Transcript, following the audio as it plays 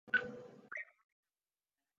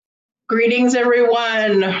Greetings,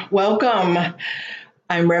 everyone. Welcome.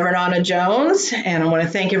 I'm Reverend Anna Jones, and I want to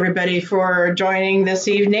thank everybody for joining this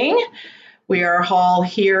evening. We are all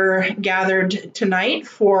here gathered tonight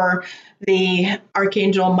for the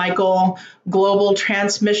Archangel Michael Global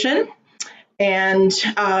Transmission. And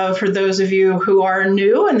for those of you who are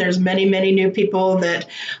new, and there's many, many new people that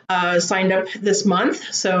signed up this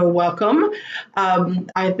month, so welcome.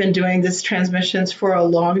 I've been doing this transmissions for a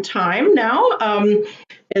long time now,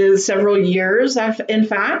 several years, in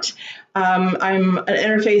fact. I'm an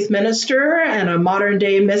interfaith minister and a modern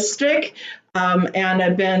day mystic. And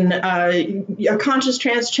I've been a conscious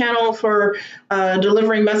trance channel for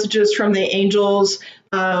delivering messages from the angels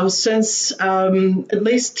since at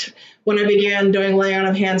least when I began doing laying on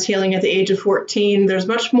of hands healing at the age of 14. There's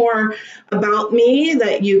much more about me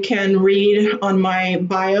that you can read on my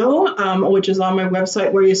bio, which is on my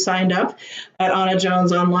website where you signed up at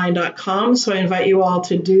annajonesonline.com. So I invite you all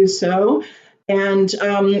to do so. And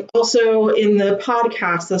also in the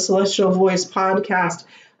podcast, the Celestial Voice podcast,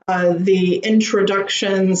 the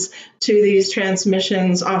introductions to these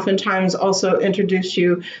transmissions oftentimes also introduce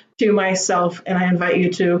you to myself, and I invite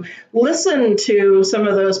you to listen to some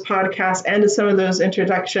of those podcasts and to some of those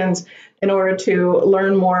introductions in order to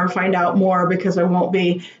learn more, find out more, because I won't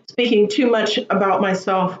be speaking too much about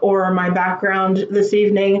myself or my background this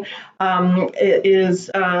evening. This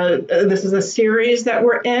is a series that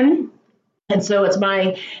we're in. And so it's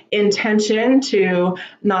my intention to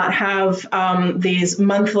not have these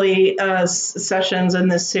monthly sessions in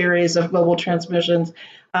this series of global transmissions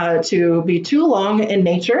to be too long in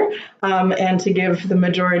nature, and to give the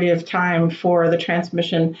majority of time for the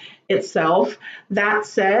transmission itself. That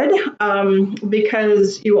said,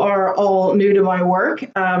 because you are all new to my work,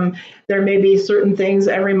 there may be certain things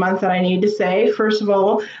every month that I need to say. First of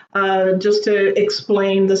all, just to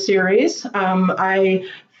explain the series, I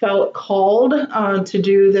felt called to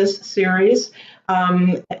do this series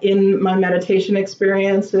in my meditation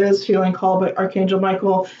experiences, feeling called by Archangel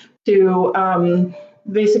Michael to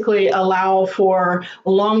basically allow for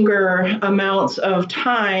longer amounts of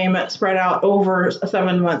time spread out over a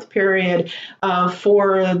 7-month period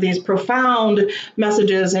for these profound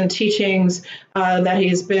messages and teachings that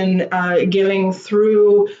he's been giving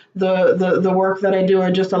through the work that I do,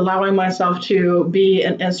 and just allowing myself to be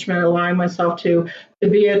an instrument, allowing myself to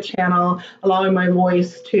be a channel, allowing my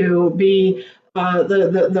voice to be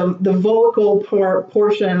the vocal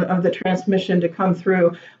portion of the transmission to come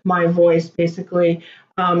through my voice, basically.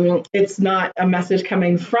 It's not a message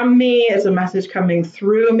coming from me, it's a message coming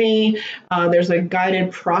through me. There's a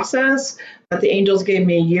guided process that the angels gave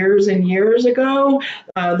me years and years ago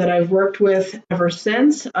that I've worked with ever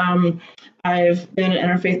since. I've been an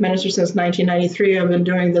interfaith minister since 1993. I've been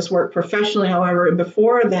doing this work professionally, however,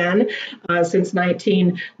 before then, since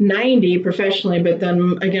 1990 professionally. But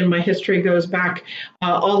then again, my history goes back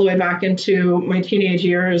all the way back into my teenage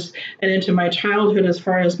years and into my childhood, as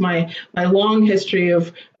far as my long history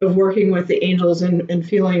of working with the angels and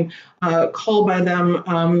feeling called by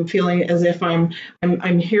them, feeling as if I'm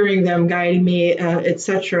hearing them guiding me,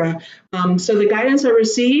 etc. So the guidance I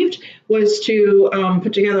received was to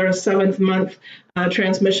put together a 7th-month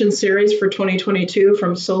transmission series for 2022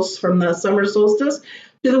 from the summer solstice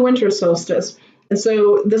to the winter solstice. And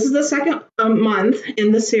so this is the second month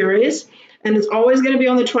in the series, and it's always going to be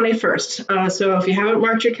on the 21st. So if you haven't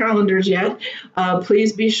marked your calendars yet,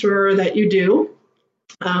 please be sure that you do.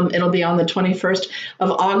 It'll be on the 21st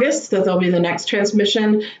of August that there'll be the next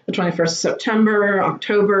transmission, the 21st of September,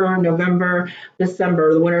 October, November,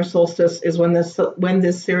 December. The winter solstice is when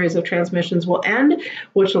this series of transmissions will end,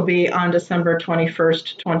 which will be on December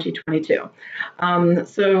 21st, 2022.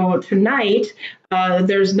 So tonight,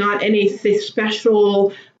 there's not any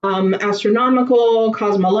special astronomical,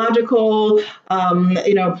 cosmological,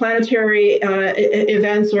 planetary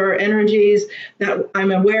events or energies that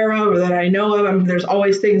I'm aware of or that I know of. There's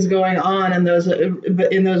always things going on in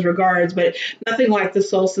those regards, but nothing like the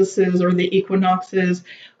solstices or the equinoxes,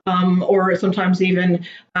 or sometimes even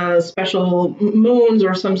special moons,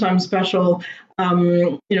 or sometimes special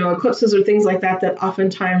eclipses or things like that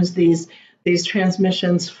oftentimes these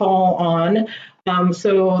transmissions fall on.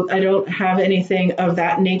 So I don't have anything of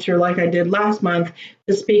that nature like I did last month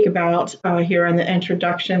to speak about here in the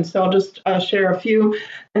introduction. So I'll just share a few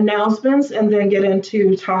announcements and then get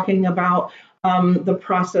into talking about the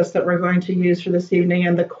process that we're going to use for this evening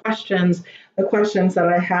and the questions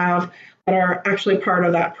that I have that are actually part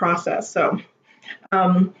of that process. So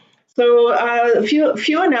So a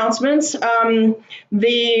few announcements. The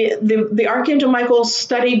Archangel Michael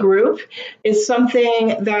Study Group is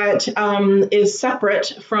something that is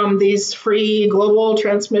separate from these free global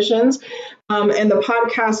transmissions, and the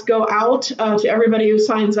podcasts go out to everybody who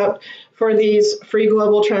signs up for these free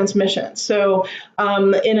global transmissions. So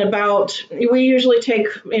we usually take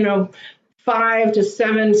 5 to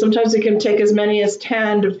 7, sometimes it can take as many as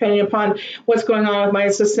 10, depending upon what's going on with my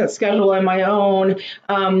assistant's schedule and my own,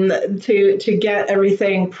 to get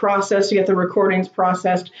everything processed, to get the recordings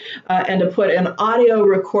processed, and to put an audio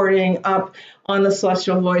recording up on the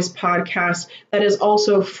Celestial Voice podcast that is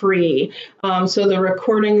also free. So the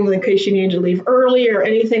recording, in case you need to leave early or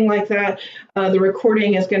anything like that, the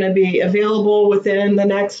recording is going to be available within the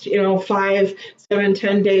next 5, 7,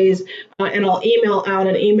 10 days, and I'll email out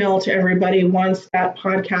an email to everybody once that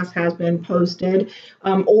podcast has been posted.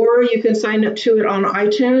 Or you can sign up to it on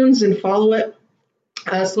iTunes and follow it.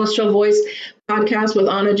 Celestial Voice podcast with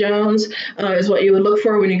Anna Jones is what you would look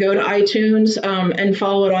for when you go to iTunes, and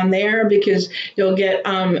follow it on there, because you'll get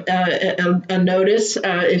a notice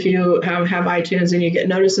if you have iTunes and you get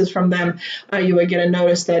notices from them. You would get a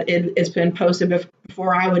notice that it's been posted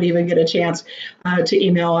before I would even get a chance to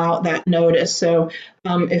email out that notice. So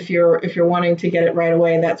if you're wanting to get it right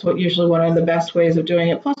away, that's usually one of the best ways of doing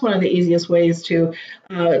it. Plus, one of the easiest ways to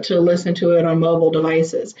listen to it on mobile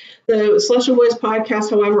devices. The Celestial Voice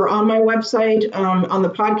podcast, however, on my website, on the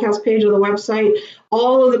podcast page of the website,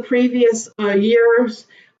 all of the previous years,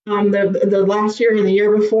 the last year and the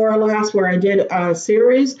year before last, where I did a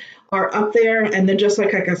series, are up there, and then just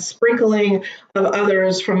like a sprinkling of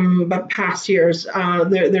others from past years.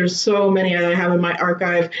 There's so many I have in my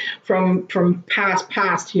archive from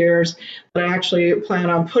past years that I actually plan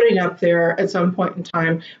on putting up there at some point in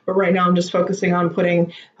time. But right now I'm just focusing on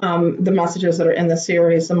putting the messages that are in the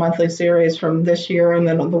series, the monthly series from this year, and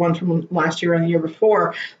then the one from last year and the year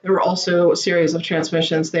before. There were also a series of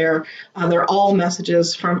transmissions there. They're all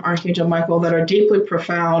messages from Archangel Michael that are deeply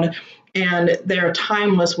profound, and they're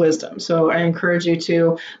timeless wisdom. So I encourage you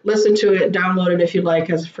to listen to it, download it if you'd like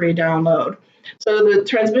as a free download. So the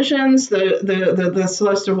transmissions, the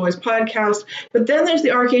Celestial Voice podcast, but then there's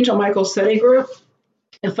the Archangel Michael Study Group.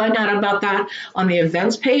 You'll find out about that on the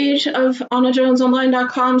events page of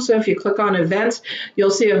AnnaJonesOnline.com. So if you click on events,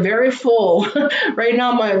 you'll see a very full, right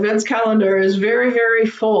now my events calendar is very, very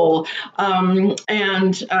full.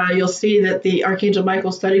 And you'll see that the Archangel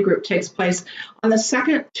Michael Study Group takes place on the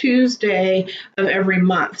second Tuesday of every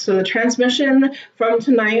month. So the transmission from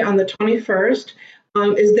tonight on the 21st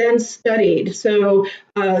is then studied. So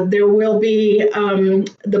there will be,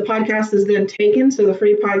 the podcast is then taken. So the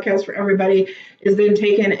free podcast for everybody is then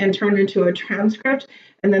taken and turned into a transcript.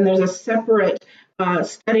 And then there's a separate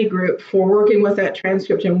study group for working with that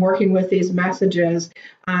transcript and working with these messages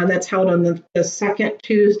that's held on the second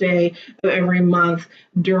Tuesday of every month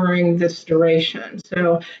during this duration.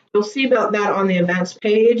 So you'll see about that on the events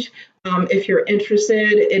page. If you're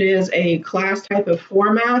interested, it is a class type of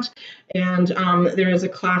format, and there is a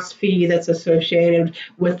class fee that's associated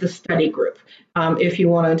with the study group if you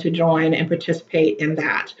wanted to join and participate in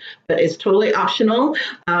that. But it's totally optional,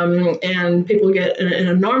 and people get an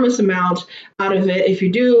enormous amount out of it if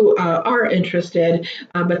you are interested.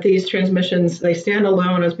 But these transmissions, they stand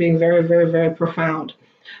alone as being very, very, very profound.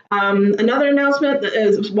 Another announcement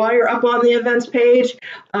is while you're up on the events page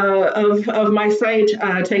of my site,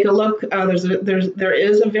 take a look. There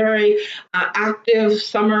is a very active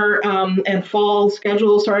summer and fall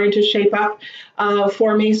schedule starting to shape up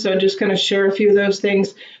for me. So just going to share a few of those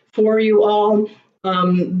things for you all.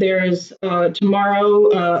 There's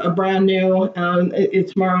tomorrow a brand new,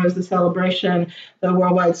 tomorrow is the celebration, the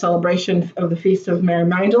worldwide celebration of the Feast of Mary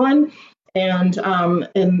Magdalene. And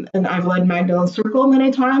I've led Magdalene Circle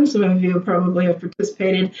many times. Some of you probably have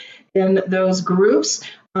participated in those groups.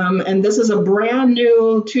 And this is a brand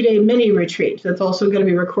new 2-day mini retreat that's also going to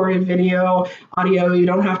be recorded video, audio. You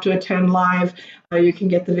don't have to attend live. You can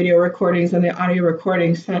get the video recordings and the audio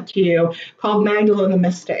recordings sent to you, called Magdalene the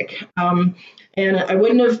Mystic. And I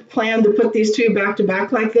wouldn't have planned to put these two back to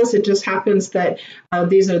back like this. It just happens that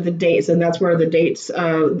these are the dates, and that's where the dates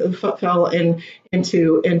fell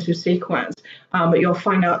into sequence. But you'll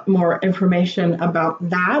find out more information about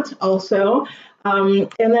that also. And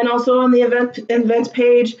then also on the events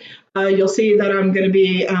page, you'll see that I'm going to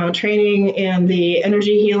be training in the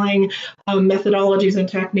energy healing methodologies and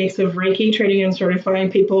techniques of Reiki, training and certifying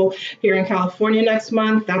people here in California next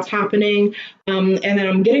month. That's happening. And then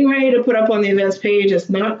I'm getting ready to put up on the events page. It's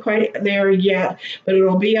not quite there yet, but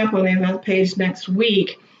it'll be up on the event page next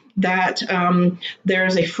week. that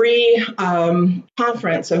there's a free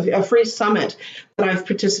conference, a free summit that I've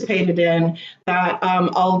participated in that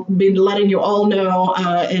I'll be letting you all know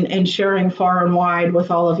and sharing far and wide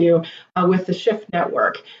with all of you with the Shift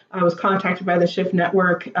Network. I was contacted by the Shift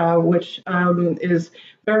Network, which is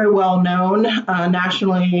very well known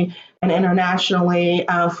nationally and internationally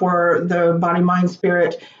for the Body, Mind,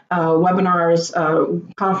 Spirit webinars,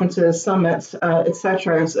 conferences, summits,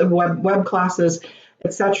 etc., web classes,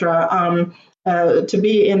 etc. To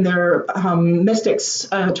be in their Mystics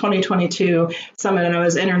 2022 summit, and I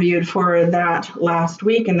was interviewed for that last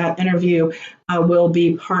week, and that interview will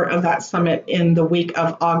be part of that summit in the week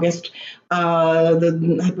of August.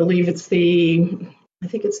 I believe it's I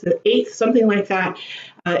think it's the 8th, something like that.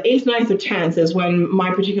 8th, 9th, or 10th is when my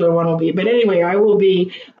particular one will be. But anyway, I will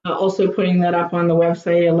be also putting that up on the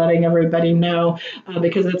website and letting everybody know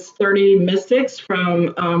because it's 30 mystics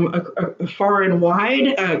from far and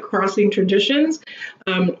wide, crossing traditions.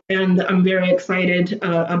 And I'm very excited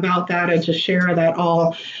about that and to share that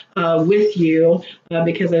all with you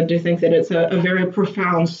because I do think that it's a very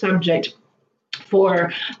profound subject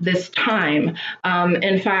for this time.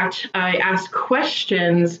 In fact, I asked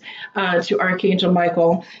questions to Archangel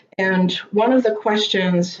Michael, and one of the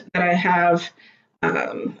questions that I have,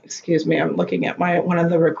 excuse me, I'm looking at one of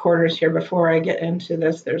the recorders here before I get into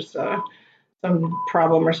this. There's some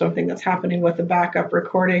problem or something that's happening with the backup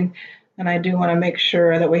recording, and I do want to make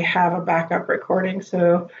sure that we have a backup recording.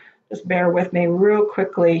 So just bear with me real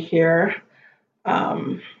quickly here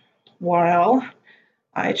while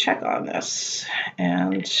I check on this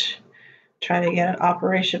and try to get it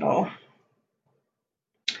operational.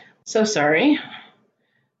 So sorry,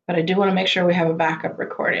 but I do want to make sure we have a backup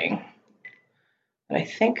recording. But I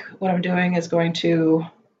think what I'm doing is going to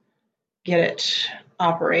get it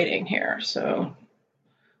operating here. So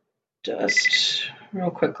just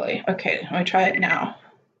real quickly. Okay, let me try it now.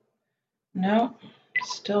 No,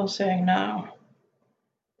 still saying no.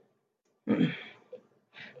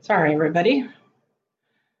 Sorry, everybody.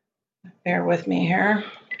 Bear with me here.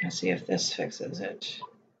 Let's see if this fixes it.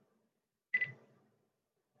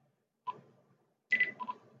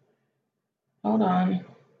 Hold on.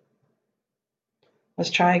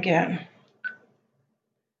 Let's try again.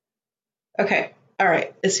 Okay. All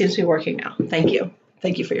right. It seems to be working now. Thank you.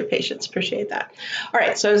 Thank you for your patience. Appreciate that. All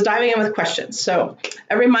right, so I was diving in with questions. So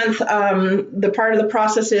every month, the part of the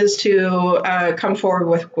process is to come forward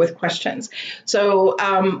with questions. So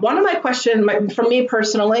one of my questions, for me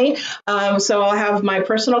personally, so I'll have my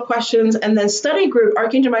personal questions, and then study group,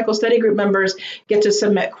 Archangel Michael study group members get to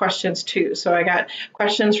submit questions too. So I got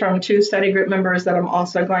questions from 2 study group members that I'm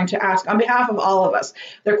also going to ask on behalf of all of us.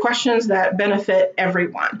 They're questions that benefit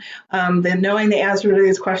everyone. Then knowing the answer to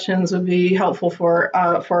these questions would be helpful for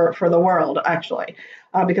the world, actually,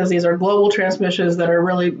 because these are global transmissions that are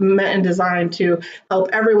really meant and designed to help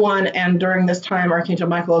everyone. And during this time, Archangel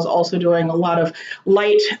Michael is also doing a lot of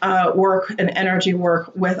light work and energy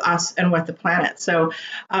work with us and with the planet. So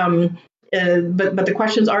but the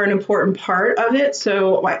questions are an important part of it.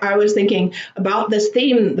 So I was thinking about this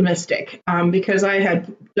theme, the Mystic, because I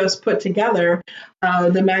had just put together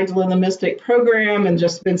the Magdalene the Mystic program and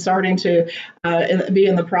just been starting to be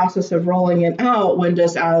in the process of rolling it out when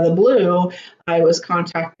just out of the blue, I was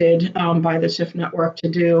contacted by the Shift Network to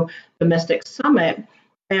do the Mystic Summit.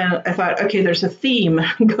 And I thought, okay, there's a theme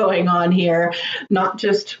going on here, not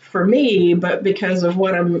just for me, but because of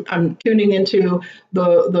what I'm tuning into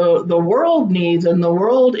the world needs and the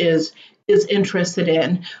world is interested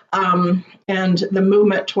in, and the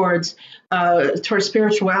movement towards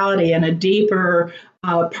spirituality and a deeper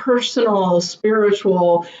personal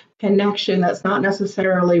spiritual connection that's not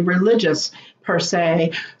necessarily religious per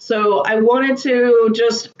se. So I wanted to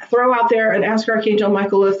just throw out there and ask Archangel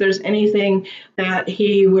Michael if there's anything that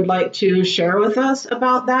he would like to share with us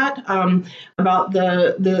about that, about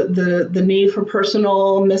the need for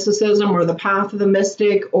personal mysticism or the path of the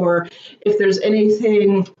mystic, or if there's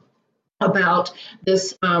anything about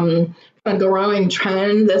this growing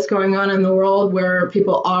trend that's going on in the world where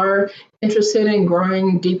people are interested in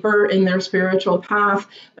growing deeper in their spiritual path,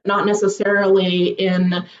 but not necessarily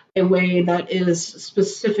in a way that is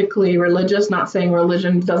specifically religious. Not saying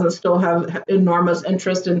religion doesn't still have enormous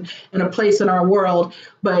interest in a place in our world,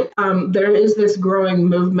 but there is this growing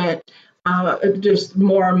movement just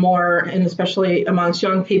more and more, and especially amongst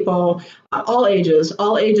young people, all ages,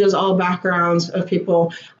 all backgrounds of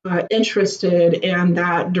people interested in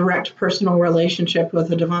that direct personal relationship with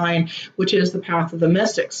the divine, which is the path of the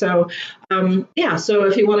mystic. So, so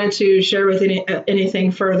if you wanted to share with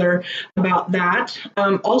anything further about that.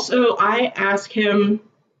 Also, I asked him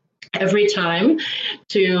every time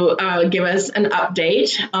to give us an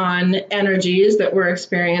update on energies that we're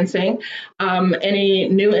experiencing, any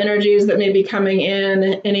new energies that may be coming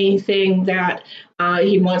in, anything that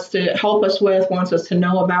he wants to help us with, wants us to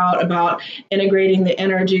know about integrating the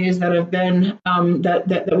energies that have been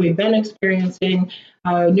that we've been experiencing,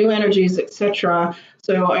 new energies, etc.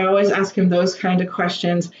 So I always ask him those kind of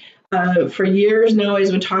questions. For years now,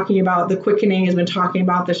 he's been talking about the quickening. He's been talking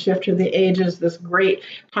about the shift of the ages, this great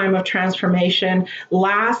time of transformation.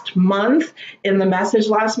 Last month, in the message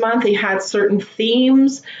last month, he had certain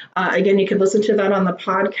themes. Again, you can listen to that on the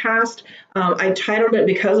podcast. I titled it,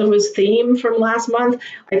 because of his theme from last month,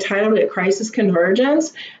 I titled it Crisis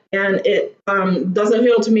Convergence. And it doesn't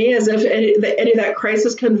feel to me as if any of that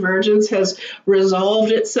crisis convergence has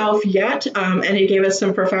resolved itself yet. And he gave us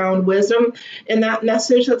some profound wisdom in that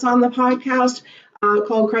message that's on the podcast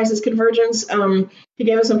called Crisis Convergence. He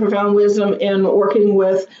gave us some profound wisdom in working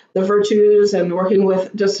with the virtues and working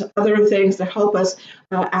with just other things to help us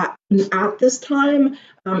at this time,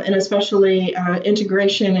 and especially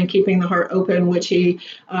integration and keeping the heart open, which he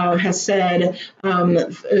has said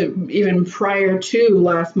even prior to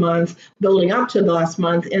last month, building up to last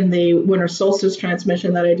month in the winter solstice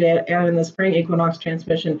transmission that I did and in the spring equinox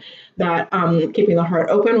transmission, that keeping the heart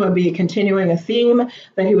open would be continuing a theme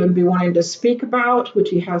that he would be wanting to speak about, which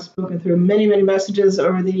he has spoken through many, many messages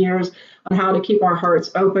over the years on how to keep our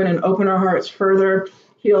hearts open and open our hearts further,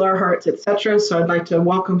 heal our hearts, etc. So I'd like to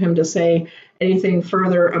welcome him to say anything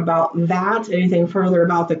further about that, anything further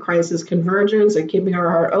about the crisis convergence and keeping our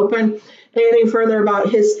heart open, anything further about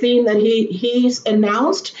his theme that he's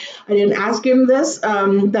announced. I didn't ask him this,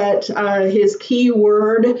 that his key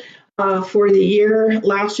word for the year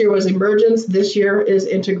last year was emergence. This year is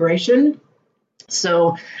integration.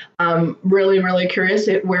 So really, really curious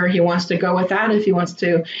where he wants to go with that. If he wants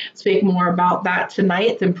to speak more about that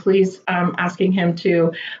tonight, then please asking him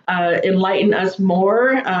to enlighten us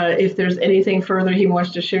more. If there's anything further he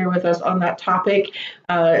wants to share with us on that topic,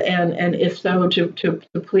 and if so, to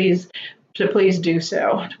please do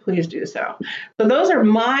so. Please do so. So those are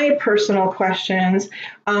my personal questions.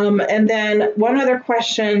 And then one other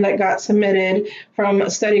question that got submitted from a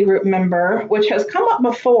study group member, which has come up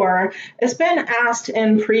before. It's been asked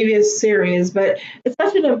in previous series, but it's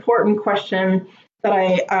such an important question that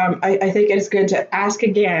I think it's good to ask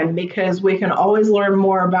again, because we can always learn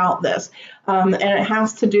more about this. And it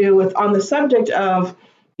has to do with, on the subject of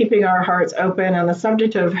keeping our hearts open, and the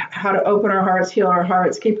subject of how to open our hearts, heal our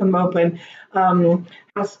hearts, keep them open.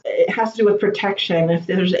 It has to do with protection. If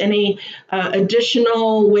there's any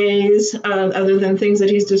additional ways other than things that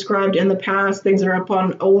he's described in the past, things that are up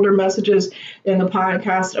on older messages in the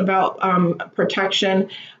podcast about protection,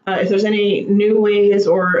 if there's any new ways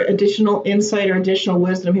or additional insight or additional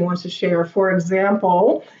wisdom he wants to share. For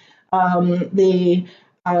example, the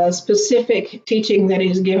specific teaching that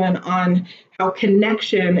he's given on how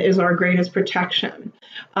connection is our greatest protection.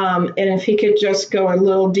 And if he could just go a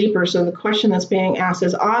little deeper. So the question that's being asked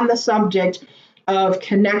is on the subject of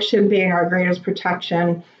connection being our greatest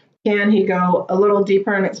protection. Can he go a little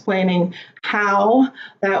deeper in explaining how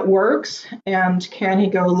that works? And can he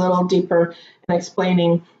go a little deeper in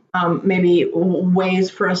explaining maybe ways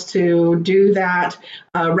for us to do that,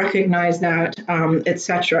 recognize that,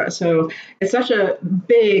 etc. So it's such a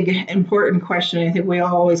big, important question. I think we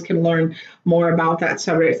always can learn more about that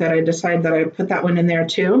subject, that I decided that I put that one in there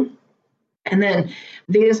too. And then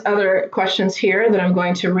these other questions here that I'm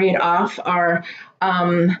going to read off are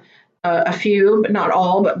a few, but not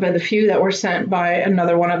all, but a few that were sent by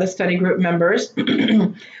another one of the study group members.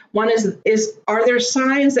 One is are there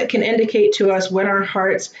signs that can indicate to us when our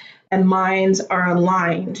hearts and minds are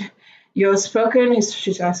aligned? You have spoken,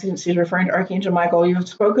 she's referring to Archangel Michael, you have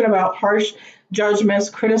spoken about harsh judgments,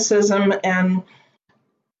 criticism,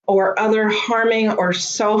 or other harming of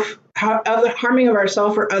ourself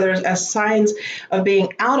or others as signs of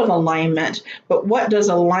being out of alignment. But what does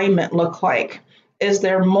alignment look like? Is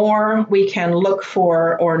there more we can look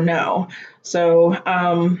for or know? So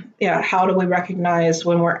how do we recognize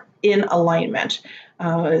when we're in alignment?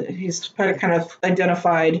 He's kind of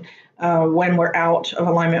identified when we're out of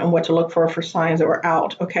alignment and what to look for signs that we're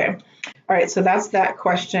out. Okay. All right, so that's that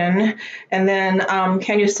question. And then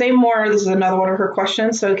can you say more? This is another one of her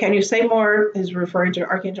questions. So can you say more, is referring to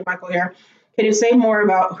Archangel Michael here. Can you say more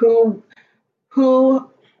about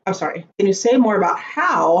can you say more about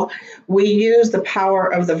how we use the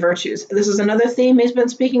power of the virtues? This is another theme he's been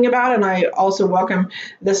speaking about, and I also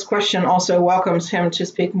this question also welcomes him to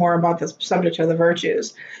speak more about the subject of the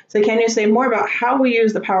virtues. So can you say more about how we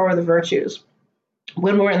use the power of the virtues?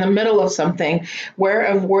 when we're in the middle of something where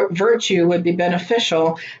a virtue would be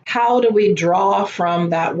beneficial, how do we draw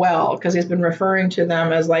from that well? Because he's been referring to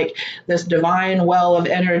them as like this divine well of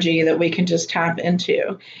energy that we can just tap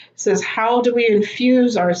into. He says, how do we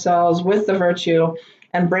infuse ourselves with the virtue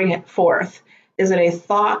and bring it forth? Is it a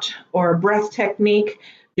thought or a breath technique?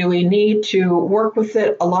 Do we need to work with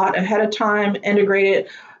it a lot ahead of time, integrate it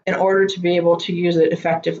in order to be able to use it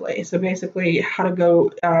effectively? So basically, how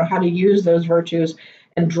to use those virtues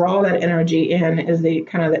and draw that energy in is the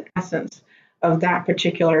kind of the essence of that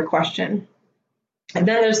particular question. And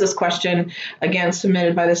then there's this question, again,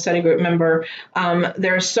 submitted by the study group member.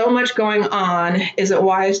 There's so much going on. Is it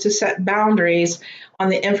wise to set boundaries on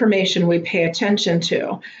the information we pay attention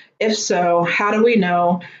to? If so, how do we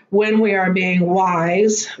know when we are being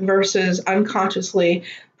wise versus unconsciously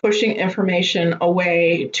pushing information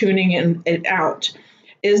away, tuning it out?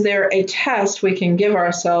 Is there a test we can give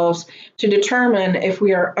ourselves to determine if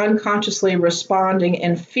we are unconsciously responding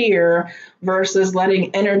in fear versus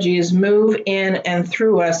letting energies move in and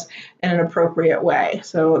through us in an appropriate way?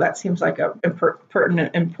 So that seems like a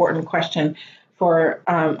pertinent, important question for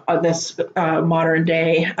this modern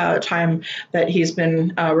day time that he's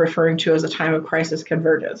been referring to as a time of crisis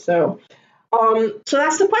convergence. So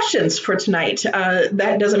that's the questions for tonight.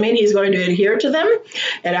 That doesn't mean he's going to adhere to them.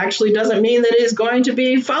 It actually doesn't mean that he's going to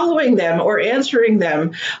be following them or answering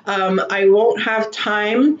them. I won't have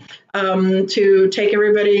time to take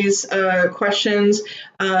everybody's questions,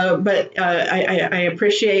 but I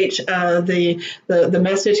appreciate the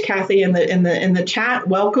message, Kathy, in the chat.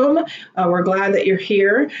 Welcome. We're glad that you're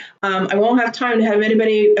here. I won't have time to have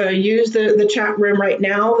anybody use the chat room right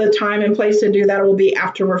now. The time and place to do that will be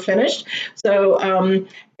after we're finished. So,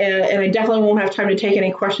 and I definitely won't have time to take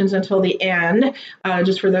any questions until the end.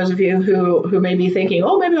 Just for those of you who may be thinking,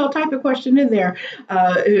 oh, maybe I'll type a question in there.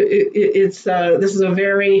 This is a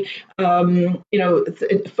very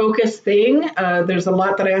focused thing. There's a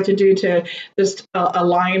lot that I have to do to just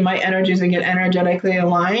align my energies and get energetically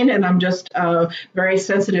aligned. And I'm just very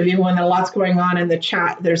sensitive, even when a lot's going on in the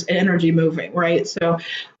chat, there's energy moving, right? So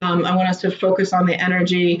I want us to focus on the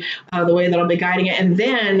energy, the way that I'll be guiding it. And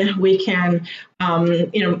then we can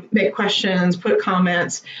make questions, put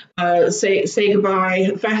comments, say goodbye.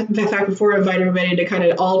 In fact, before I invite everybody to kind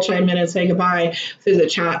of all chime in and say goodbye through the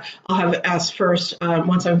chat, I'll have asked first,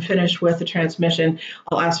 once I'm finished with the transmission,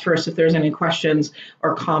 I'll ask first if there's any questions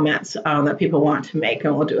or comments that people want to make,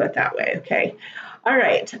 and we'll do it that way, okay? All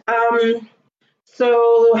right.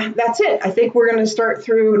 So that's it. I think we're going to start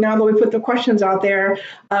through, now that we put the questions out there,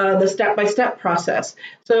 the step-by-step process.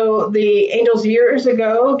 So the angels years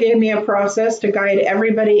ago gave me a process to guide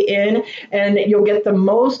everybody in, and you'll get the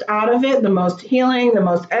most out of it, the most healing, the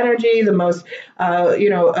most energy, the most,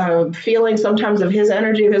 feeling sometimes of his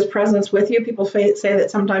energy, of his presence with you. People say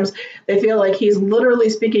that sometimes they feel like he's literally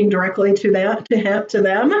speaking directly to them,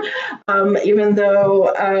 even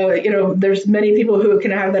though, there's many people who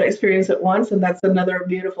can have that experience at once, and that's another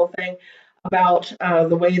beautiful thing about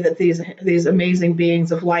the way that these amazing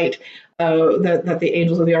beings of light, that the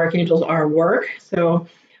angels or the archangels are work. So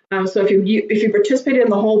if you participate in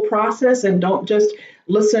the whole process and don't just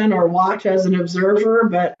listen or watch as an observer,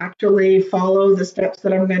 but actually follow the steps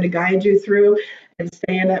that I'm going to guide you through and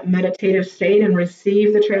stay in that meditative state and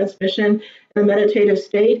receive the transmission in the meditative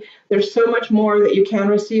state, there's so much more that you can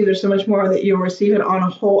receive. There's so much more that you'll receive it on a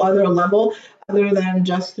whole other level, other than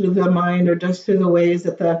just through the mind or just through the ways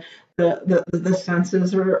that the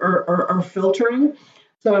senses are filtering.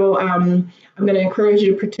 So I'm going to encourage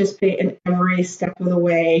you to participate in every step of the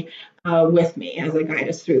way with me as I guide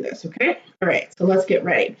us through this, okay? All right, so let's get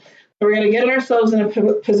ready. So we're going to get ourselves in a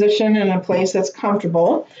position in a place that's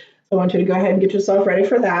comfortable. So I want you to go ahead and get yourself ready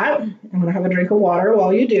for that. I'm going to have a drink of water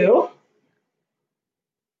while you do.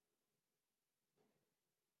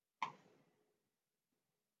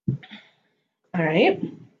 All right.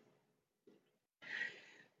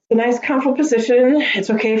 A nice comfortable position. It's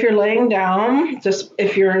okay if you're laying down. Just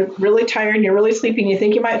if you're really tired and you're really sleepy and you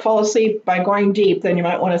think you might fall asleep by going deep, then you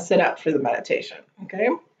might want to sit up for the meditation, okay?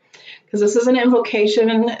 Because this is an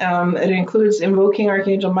invocation. It includes invoking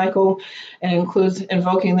Archangel Michael, and it includes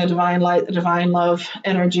invoking the divine light, the divine love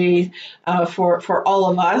energy for all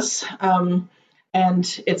of us.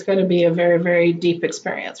 And it's going to be a very, very deep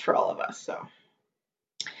experience for all of us. So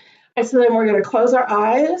then we're going to close our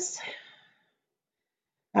eyes.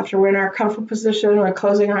 After we're in our comfort position, we're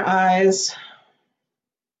closing our eyes.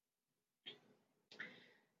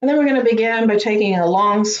 And then we're going to begin by taking a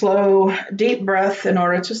long, slow, deep breath in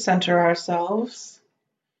order to center ourselves.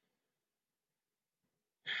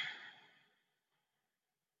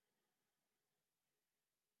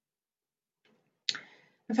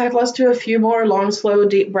 In fact, let's do a few more long, slow,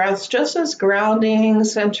 deep breaths, just as grounding,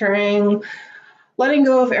 centering, letting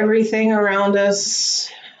go of everything around us,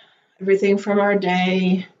 everything from our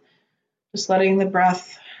day, just letting the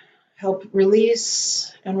breath help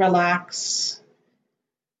release and relax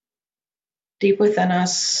deep within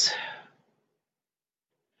us.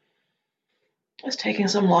 Just taking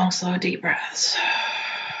some long, slow, deep breaths.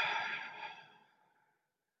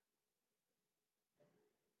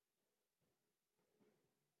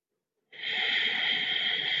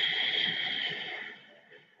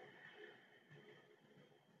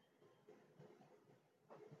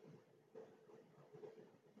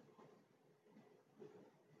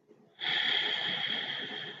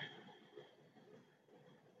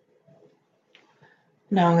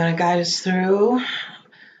 Now I'm going to guide us through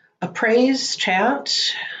a praise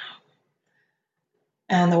chant.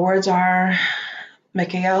 And the words are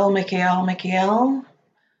Mikael, Mikael, Mikael,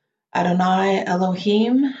 Adonai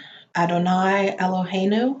Elohim, Adonai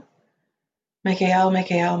Eloheinu, Mikael,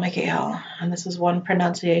 Mikael, Mikael. And this is one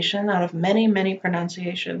pronunciation out of many, many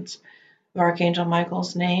pronunciations of Archangel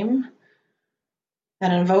Michael's name.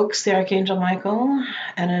 That invokes the Archangel Michael,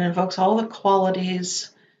 and it invokes all the qualities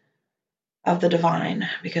of the divine,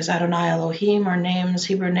 because Adonai Elohim are names,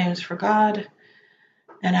 Hebrew names for God,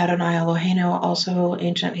 and Adonai Eloheinu also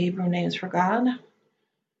ancient Hebrew names for God.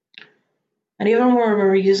 And even where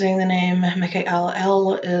we're using the name Mikael,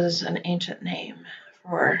 El is an ancient name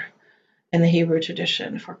for, in the Hebrew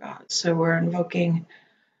tradition, for God. So we're invoking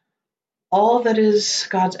all that is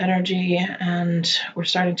God's energy, and we're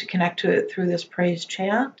starting to connect to it through this praise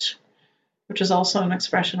chant, which is also an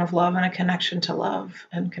expression of love and a connection to love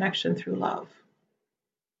and connection through love.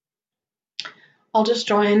 I'll just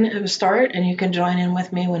start, and you can join in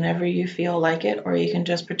with me whenever you feel like it, or you can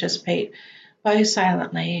just participate by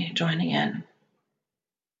silently joining in.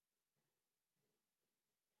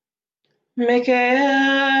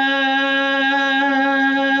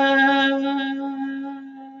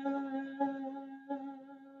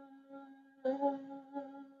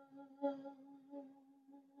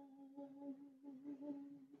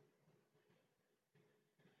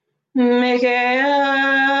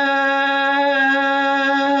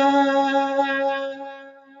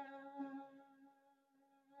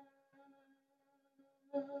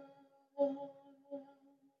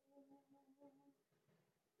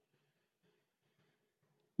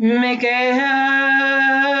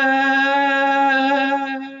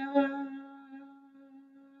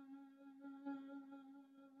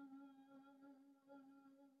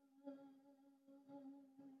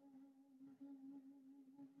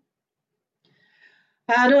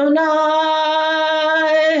 Adonai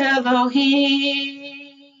Elohim,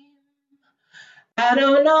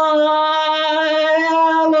 Adonai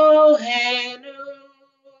Eloheinu,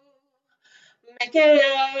 Mikael,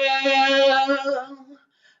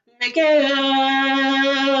 Mikael,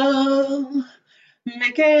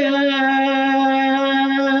 Mikael,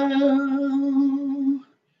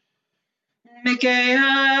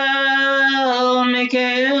 Mikael,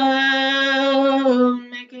 Mikael,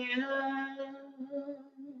 Mikael.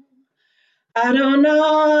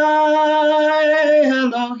 Adonai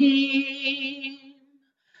Elohim,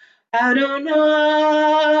 Adonai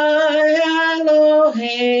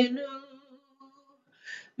Eloheinu,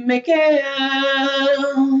 Mikael,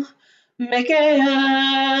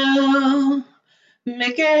 Mikael,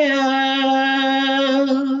 Mikael,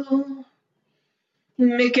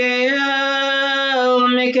 Mikael,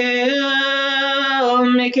 Mikael,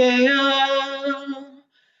 Mikael,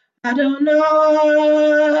 Adonai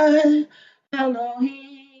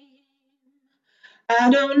Elohim,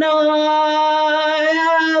 Adonai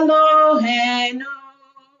Eloheinu,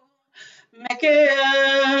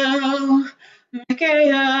 Mikael,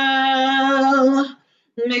 Mikael,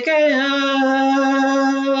 Mikael,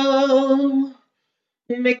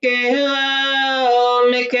 Mikael,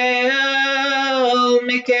 Mikael,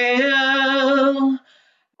 Mikael,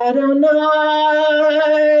 Adonai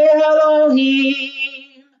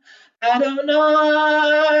Elohim,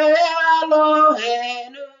 Adonai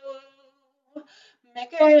Eloheinu,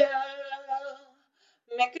 Mikael,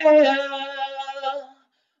 Mikael,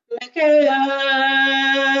 Mikael,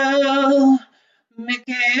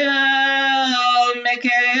 Mikael,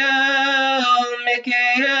 Mikael,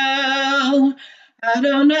 Mikael,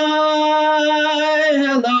 Adonai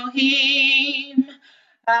Elohim,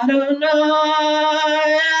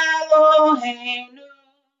 Adonai Eloheinu,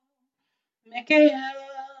 Mikael,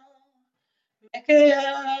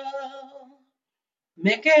 Mikael,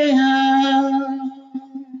 Mikael.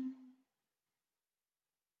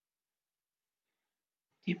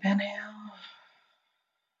 Deep inhale.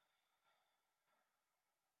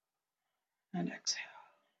 and exhale.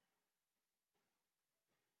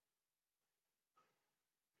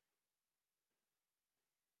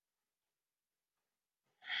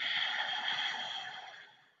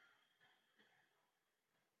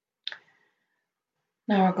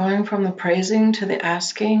 Now we're going from the praising to the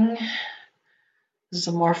asking. This is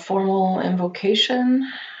a more formal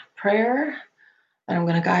invocation prayer that I'm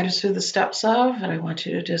going to guide us through the steps of, and I want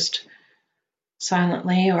you to just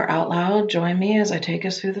silently or out loud join me as I take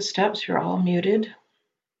us through the steps. You're all muted.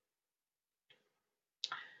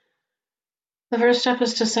 The first step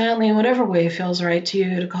is to silently, in whatever way feels right to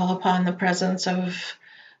you, to call upon the presence of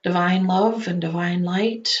divine love and divine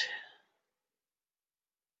light.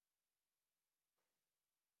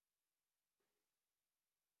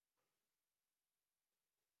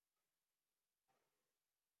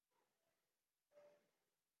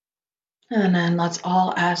 And then let's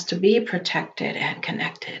all ask to be protected and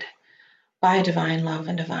connected by divine love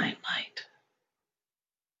and divine light.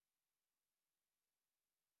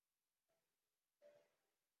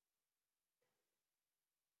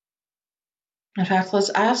 In fact, let's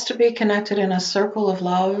ask to be connected in a circle of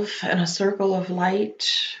love and a circle of light.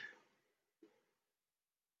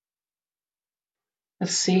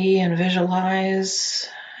 Let's see and visualize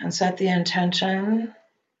and set the intention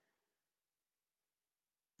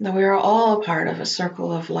that we are all a part of a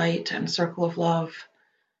circle of light and circle of love.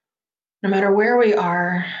 No matter where we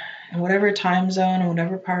are, in whatever time zone, in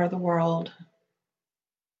whatever part of the world,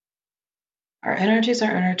 our energies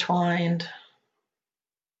are intertwined.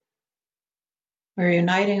 We're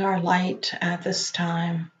uniting our light at this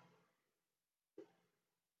time.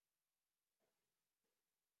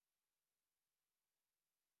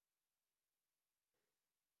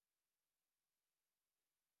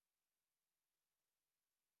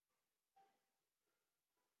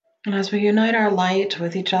 And as we unite our light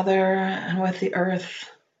with each other and with the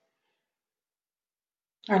earth,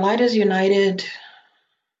 our light is united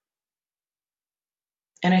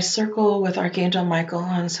in a circle with Archangel Michael.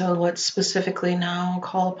 And so let's specifically now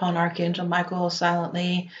call upon Archangel Michael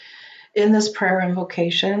silently in this prayer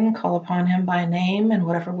invocation. Call upon him by name in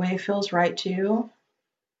whatever way feels right to you.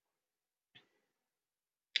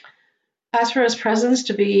 Ask for his presence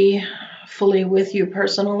to be fully with you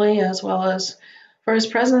personally, as well as for his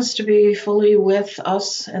presence to be fully with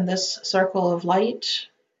us in this circle of light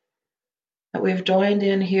that we've joined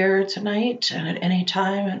in here tonight, and at any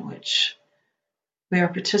time in which we are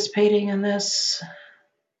participating in this.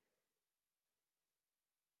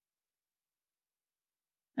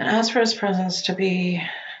 And ask for his presence to be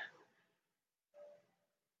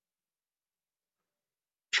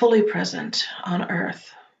fully present on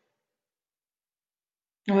Earth,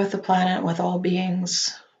 with the planet, with all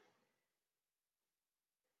beings.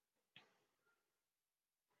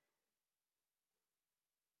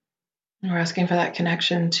 And we're asking for that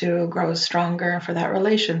connection to grow stronger, for that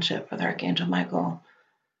relationship with Archangel Michael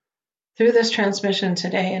through this transmission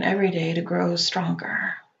today and every day to grow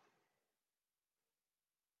stronger.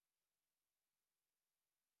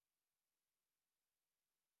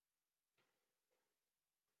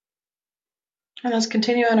 And let's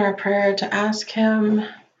continue in our prayer to ask him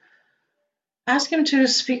to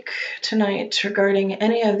speak tonight regarding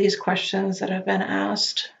any of these questions that have been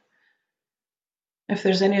asked. If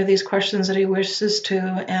there's any of these questions that he wishes to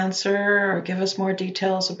answer or give us more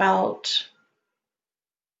details about,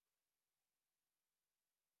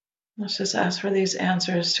 let's just ask for these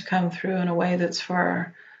answers to come through in a way that's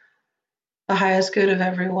for the highest good of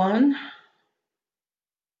everyone.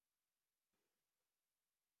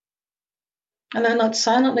 And then let's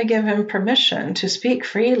silently give him permission to speak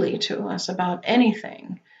freely to us about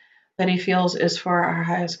anything that he feels is for our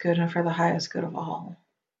highest good and for the highest good of all.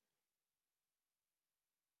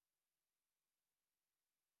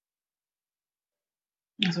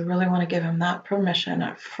 So we really want to give him that permission,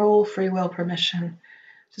 that full free will permission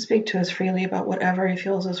to speak to us freely about whatever he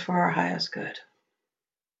feels is for our highest good.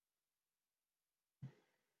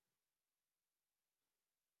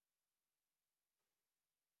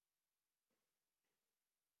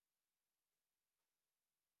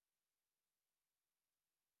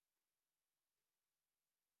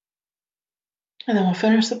 And then we'll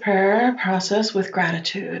finish the prayer process with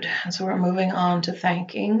gratitude. And so we're moving on to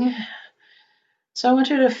thanking. So I want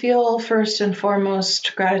you to feel first and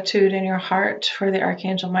foremost gratitude in your heart for the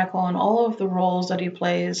Archangel Michael and all of the roles that he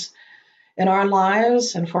plays in our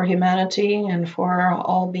lives and for humanity and for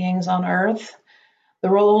all beings on earth. The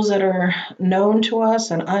roles that are known to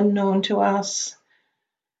us and unknown to us.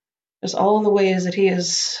 Just all the ways that he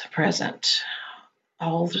is present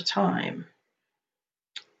all the time,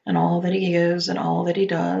 and all that he is and all that he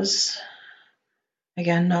does.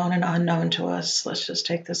 again, known and unknown to us. Let's just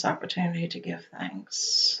take this opportunity to give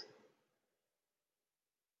thanks.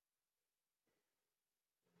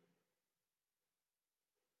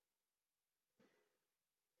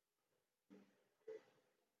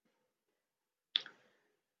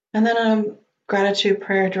 And then a gratitude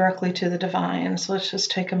prayer directly to the divine. So let's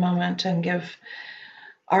just take a moment and give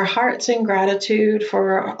our hearts in gratitude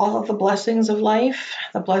for all of the blessings of life,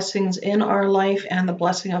 the blessings in our life, and the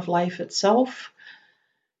blessing of life itself.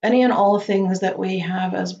 Any and all things that we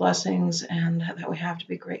have as blessings and that we have to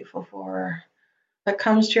be grateful for. That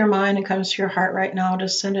comes to your mind and comes to your heart right now,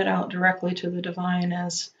 just send it out directly to the divine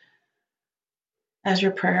as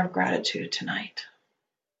your prayer of gratitude tonight.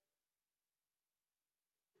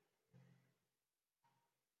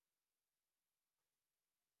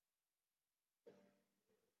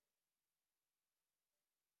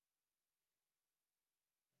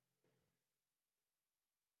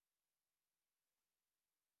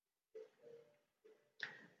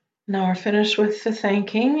 Now we're finished with the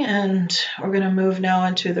thanking, and we're going to move now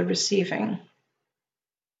into the receiving.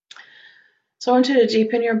 So I want you to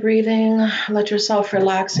deepen your breathing, let yourself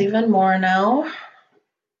relax even more now.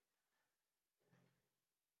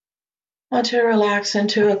 I want you to relax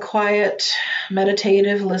into a quiet,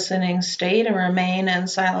 meditative listening state and remain in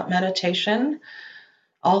silent meditation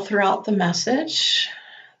all throughout the message.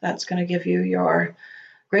 That's going to give you your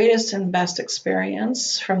greatest and best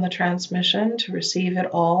experience from the transmission to receive it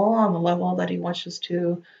all on the level that he wants us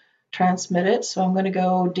to transmit it. So I'm going to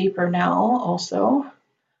go deeper now also.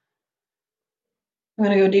 I'm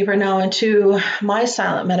going to go deeper now into my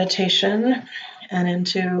silent meditation and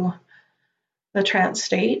into the trance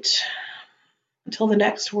state until the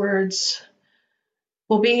next words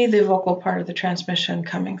will be the vocal part of the transmission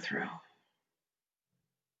coming through.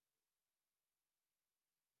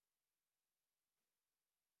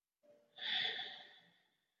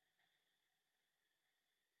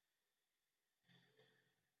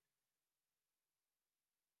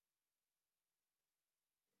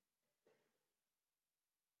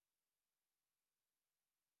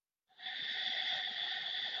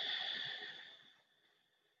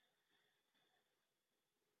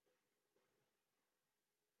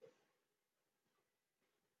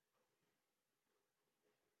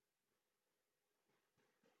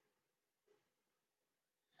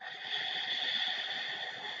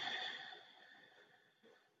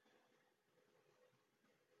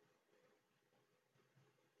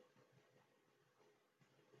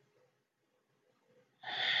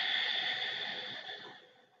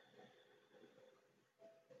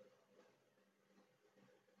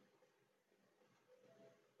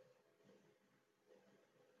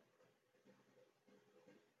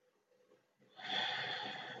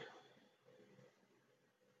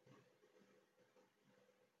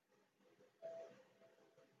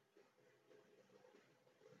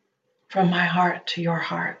 From my heart to your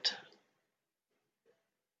heart,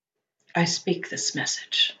 I speak this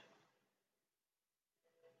message.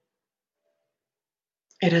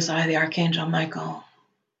 It is I, the Archangel Michael,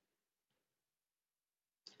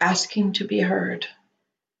 asking to be heard.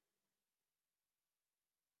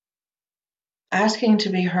 Asking to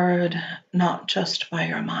be heard not just by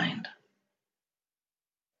your mind,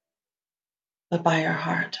 but by your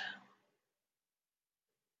heart.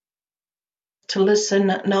 To listen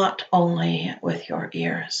not only with your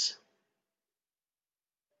ears,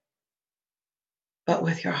 but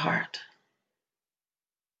with your heart.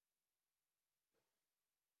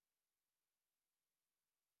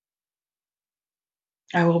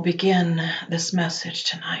 I will begin this message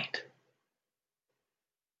tonight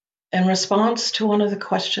in response to one of the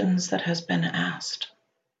questions that has been asked.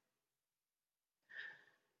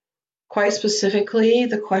 Quite specifically,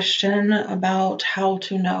 the question about how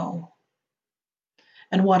to know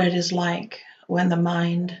and what it is like when the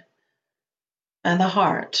mind and the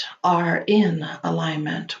heart are in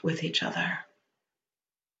alignment with each other.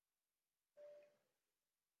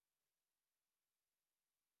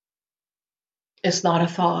 It's not a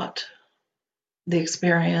thought. The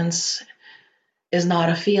experience is not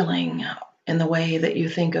a feeling in the way that you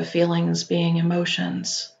think of feelings being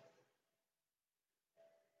emotions.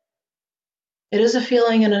 It is a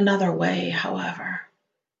feeling in another way, however,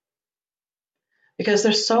 because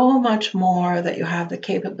there's so much more that you have the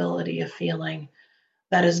capability of feeling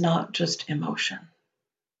that is not just emotion.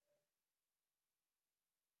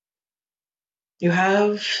 You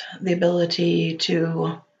have the ability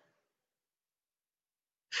to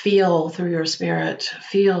feel through your spirit,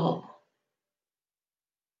 feel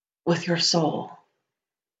with your soul.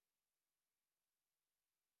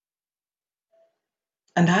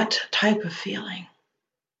 And that type of feeling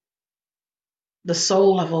the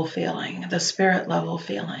soul level feeling, the spirit level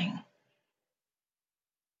feeling.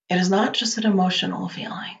 It is not just an emotional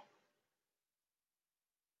feeling.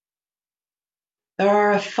 There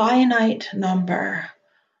are a finite number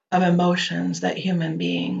of emotions that human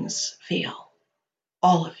beings feel,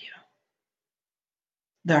 all of you.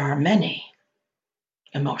 There are many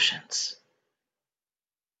emotions,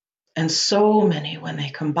 and so many when they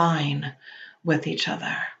combine with each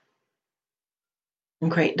other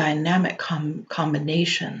and create dynamic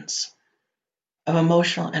combinations of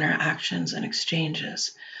emotional interactions and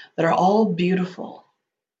exchanges that are all beautiful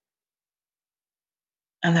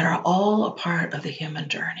and that are all a part of the human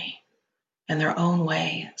journey in their own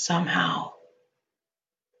way, somehow,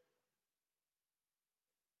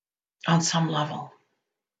 on some level.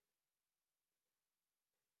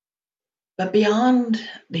 But beyond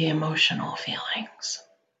the emotional feelings,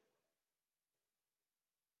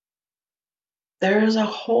 there is a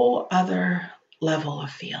whole other level of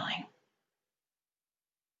feeling.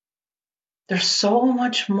 There's so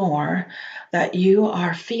much more that you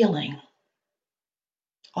are feeling,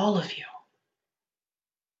 all of you.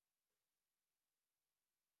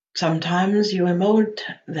 Sometimes you emote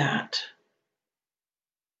that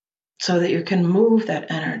so that you can move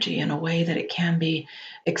that energy in a way that it can be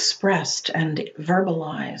expressed and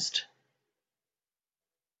verbalized.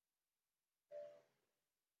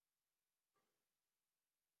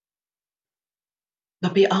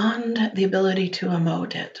 But beyond the ability to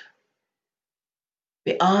emote it,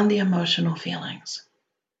 beyond the emotional feelings,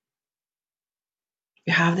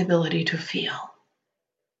 you have the ability to feel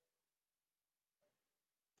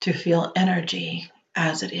energy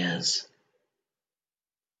as it is.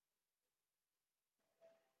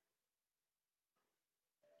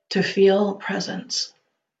 To feel presence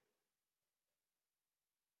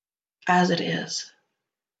as it is.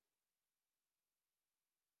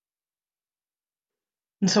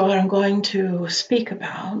 And so what I'm going to speak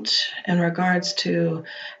about in regards to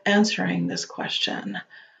answering this question,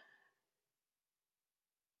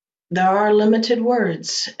 there are limited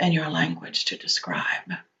words in your language to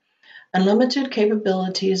describe, and limited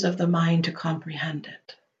capabilities of the mind to comprehend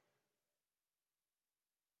it.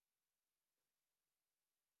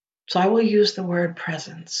 So I will use the word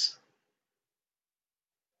presence.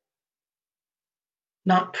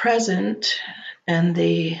 Not present in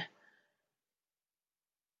the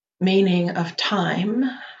meaning of time,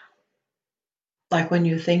 like when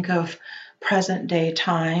you think of present day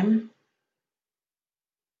time,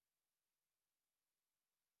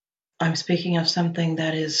 I'm speaking of something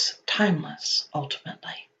that is timeless,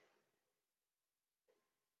 ultimately.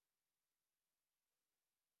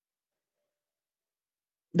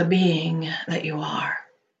 The being that you are.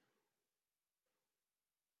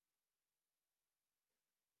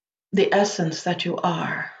 The essence that you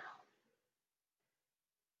are.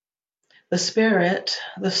 The spirit,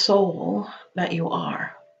 the soul that you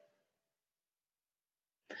are,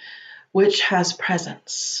 which has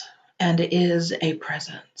presence and is a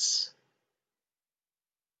presence.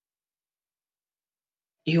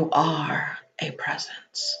 You are a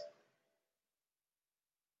presence.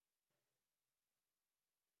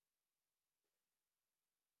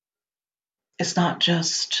 It's not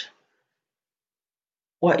just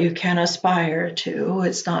what you can aspire to.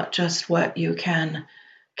 It's not just what you can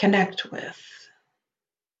connect with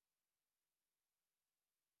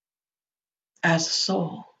as a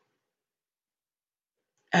soul,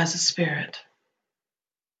 as a spirit.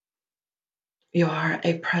 You are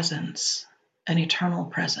a presence, an eternal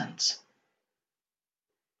presence.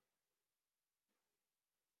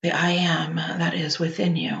 The I am that is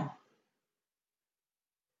within you,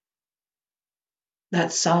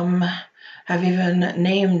 that some have even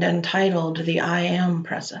named and titled the I am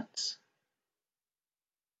presence.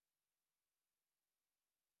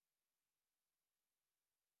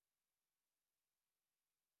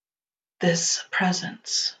 This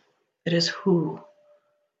presence, it is who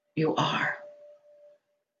you are.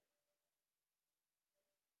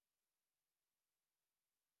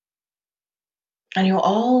 And you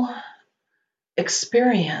all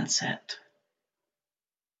experience it.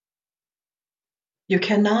 You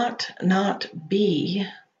cannot not be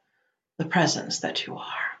the presence that you are.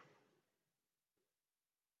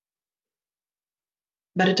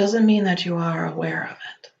 But it doesn't mean that you are aware of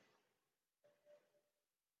it.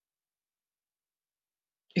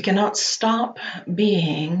 You cannot stop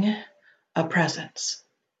being a presence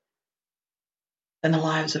in the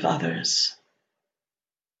lives of others.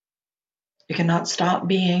 You cannot stop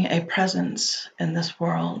being a presence in this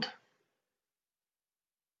world.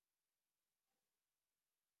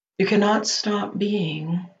 You cannot stop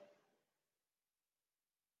being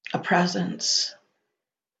a presence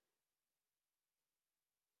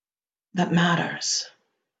that matters,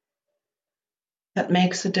 that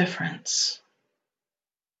makes a difference.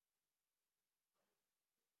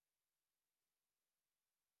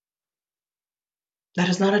 That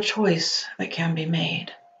is not a choice that can be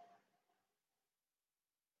made,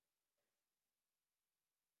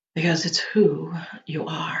 because it's who you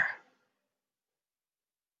are.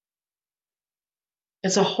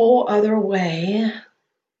 It's a whole other way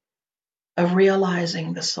of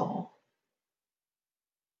realizing the soul.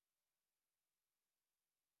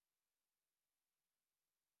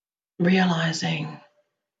 Realizing,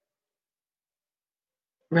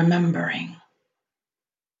 remembering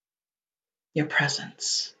your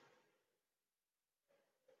presence,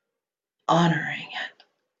 honoring it,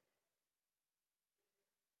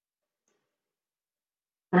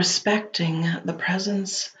 respecting the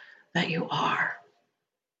presence that you are,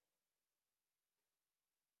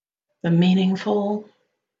 the meaningful,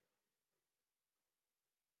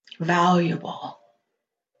 valuable,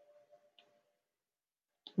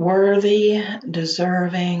 worthy,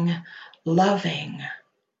 deserving, loving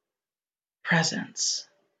presence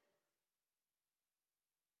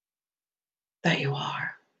that you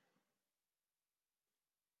are.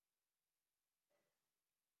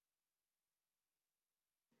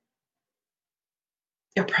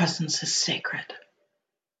 Your presence is sacred.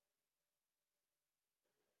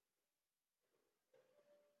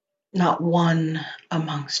 Not one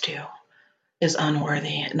amongst you is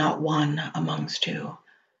unworthy. Not one amongst you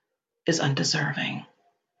is undeserving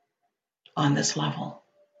on this level.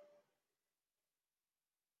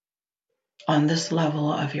 On this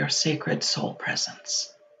level of your sacred soul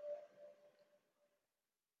presence.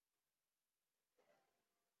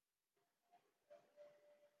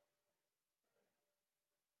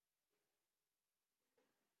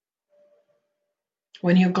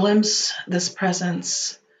 When you glimpse this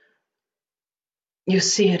presence, you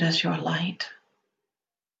see it as your light.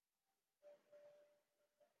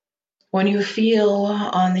 When you feel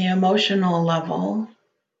on the emotional level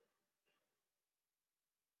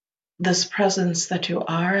this presence that you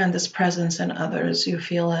are and this presence in others, you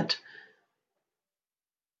feel it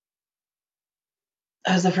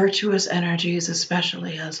as the virtuous energies,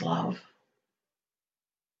 especially as love.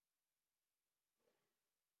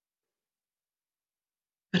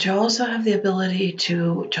 But you also have the ability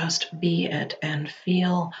to just be it and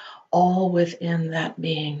feel all within that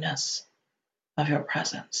beingness of your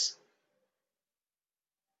presence.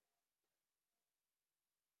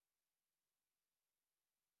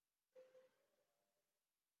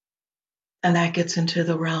 And that gets into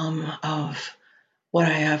the realm of what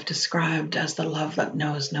I have described as the love that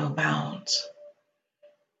knows no bounds,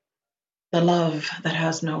 the love that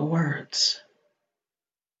has no words,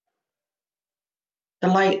 the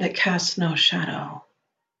light that casts no shadow,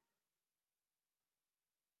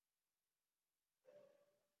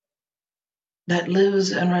 that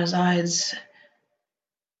lives and resides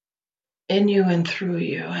in you and through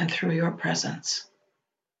your presence.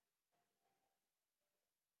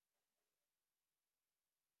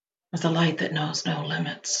 With a light that knows no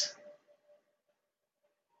limits.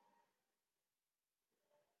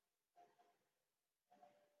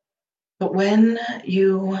 But when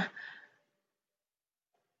you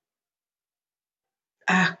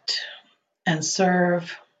act and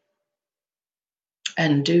serve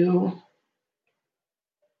and do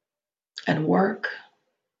and work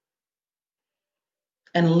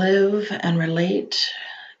and live and relate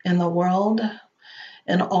in the world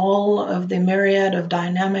in all of the myriad of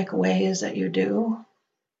dynamic ways that you do,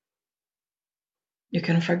 you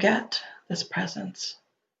can forget this presence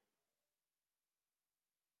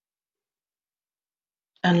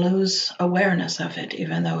and lose awareness of it,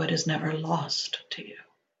 even though it is never lost to you.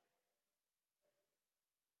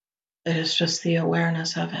 It is just the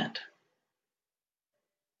awareness of it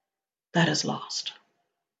that is lost.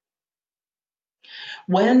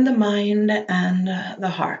 When the mind and the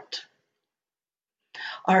heart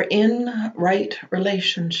are in right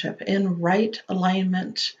relationship, in right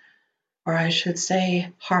alignment, or I should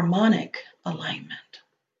say harmonic alignment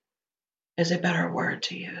is a better word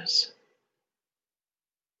to use,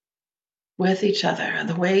 with each other,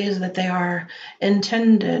 the ways that they are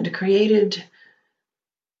intended, created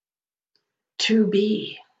to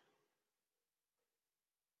be.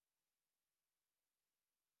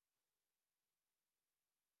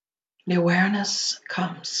 The awareness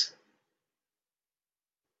comes.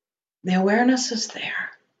 The awareness is there.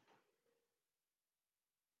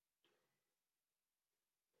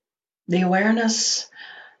 The awareness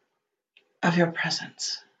of your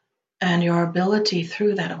presence and your ability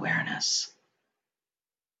through that awareness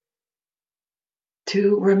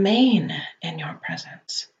to remain in your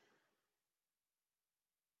presence.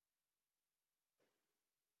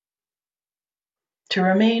 To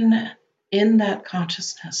remain in that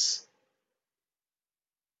consciousness.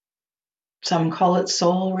 Some call it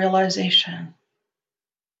soul realization,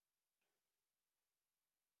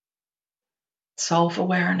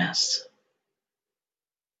 self-awareness.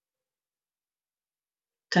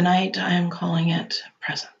 Tonight, I am calling it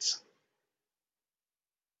presence.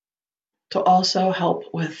 To also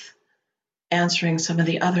help with answering some of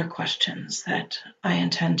the other questions that I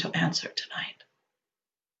intend to answer tonight.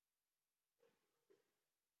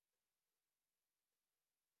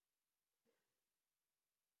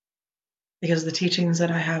 Because the teachings that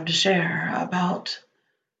I have to share about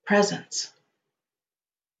presence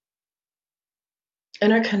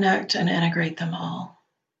interconnect and integrate them all.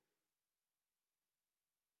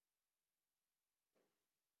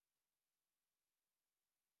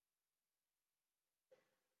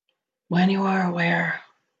 When you are aware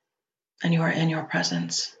and you are in your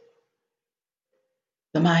presence,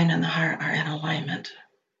 the mind and the heart are in alignment.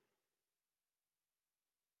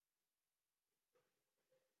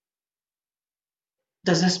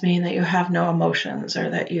 Does this mean that you have no emotions or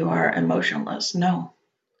that you are emotionless? No.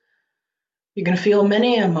 You can feel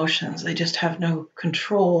many emotions, they just have no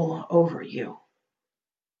control over you.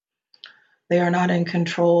 They are not in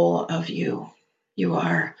control of you. You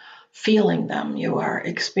are feeling them, you are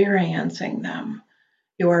experiencing them,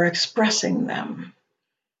 you are expressing them,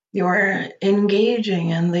 you are engaging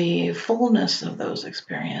in the fullness of those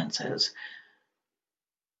experiences,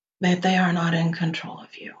 but they are not in control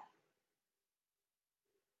of you.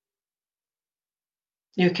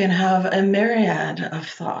 You can have a myriad of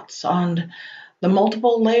thoughts on the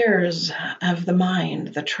multiple layers of the mind,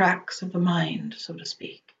 the tracks of the mind, so to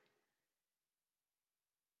speak.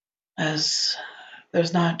 As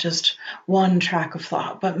there's not just one track of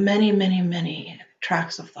thought, but many, many, many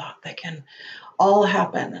tracks of thought that can all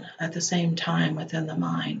happen at the same time within the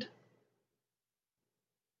mind.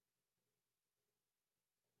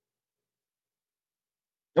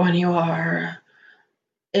 When you are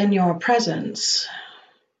in your presence,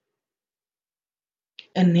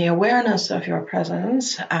 in the awareness of your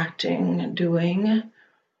presence, acting, doing,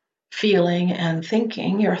 feeling, and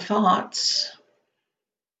thinking, your thoughts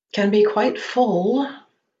can be quite full,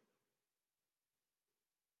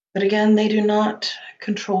 but again, they do not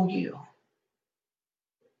control you.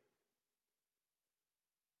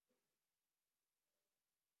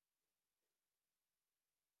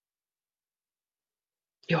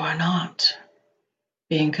 You are not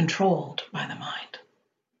being controlled by the mind.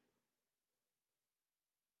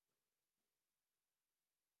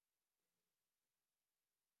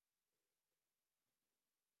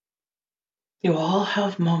 You all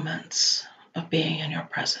have moments of being in your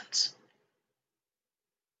presence.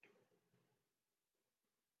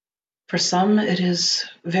 For some, it is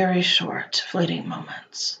very short, fleeting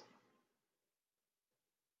moments.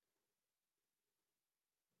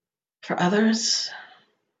 For others,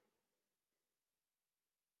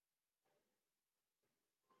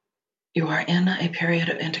 you are in a period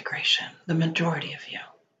of integration, the majority of you.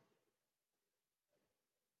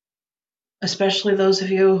 Especially those of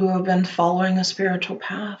you who have been following a spiritual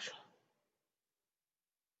path.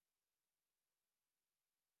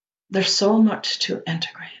 There's so much to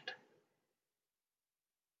integrate.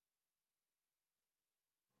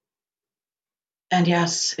 And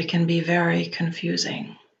yes, it can be very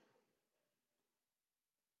confusing.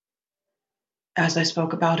 As I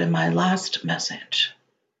spoke about in my last message,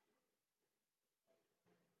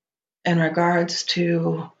 in regards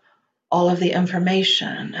to all of the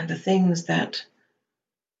information and the things that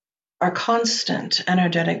are constant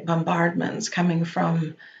energetic bombardments coming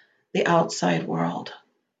from the outside world.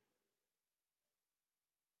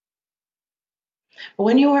 But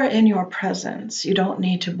when you are in your presence, you don't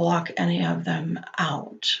need to block any of them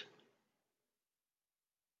out.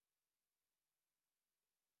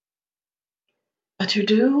 But you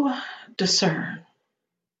do discern.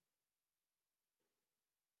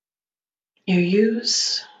 You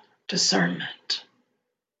use discernment.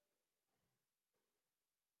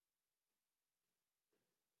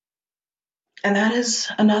 And that is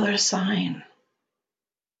another sign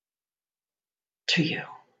to you.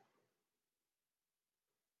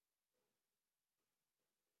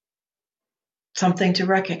 Something to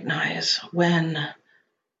recognize when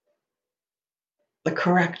the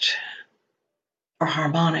correct or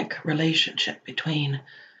harmonic relationship between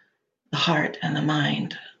the heart and the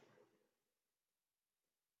mind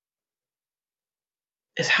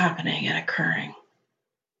is happening and occurring.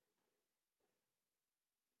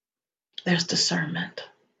 There's discernment.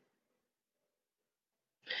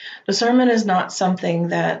 Discernment is not something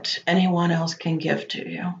that anyone else can give to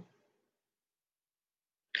you.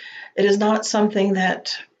 It is not something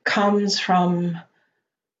that comes from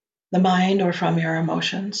the mind or from your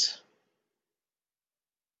emotions.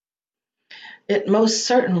 It most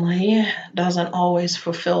certainly doesn't always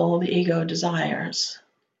fulfill the ego desires,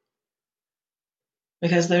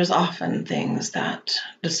 because there's often things that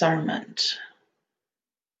discernment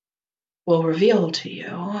will reveal to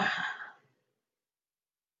you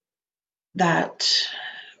that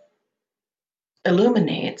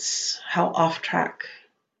illuminates how off track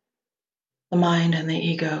the mind and the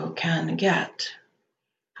ego can get,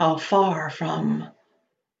 how far from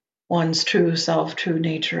one's true self, true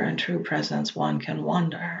nature, and true presence one can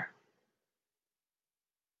wander,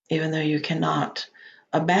 even though you cannot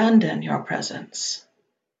abandon your presence.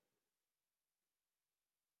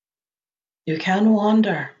 You can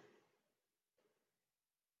wander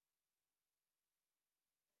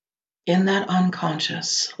in that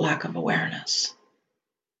unconscious lack of awareness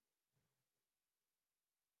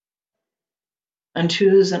and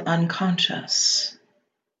choose an unconscious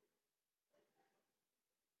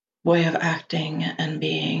way of acting and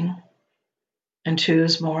being, and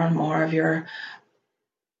choose more and more of your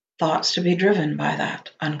thoughts to be driven by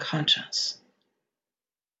that unconscious.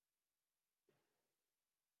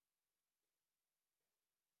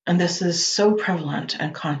 And this is so prevalent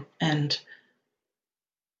and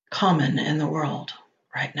common in the world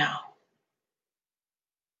right now.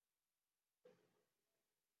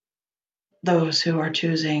 Those who are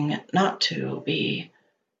choosing not to be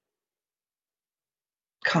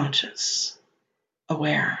conscious,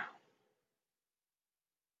 aware,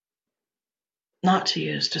 not to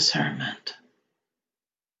use discernment.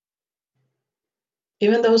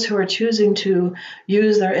 Even those who are choosing to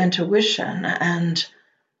use their intuition and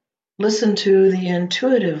listen to the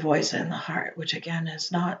intuitive voice in the heart, which again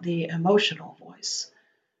is not the emotional voice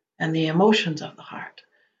and the emotions of the heart.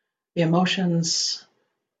 The emotions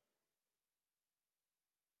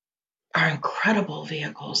are incredible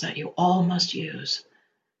vehicles that you all must use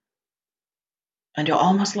and you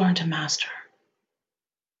all must learn to master.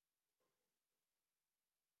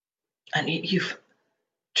 And you've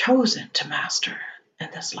chosen to master in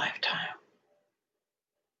this lifetime.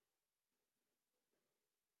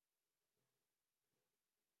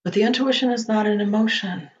 But the intuition is not an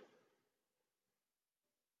emotion.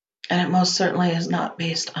 And it most certainly is not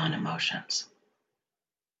based on emotions.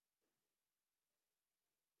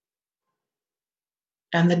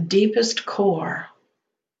 And the deepest core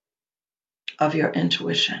of your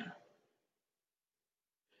intuition,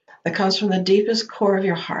 that comes from the deepest core of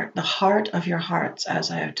your heart, the heart of your hearts,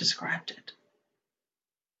 as I have described it.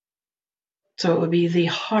 So it would be the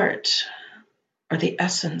heart or the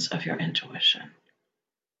essence of your intuition.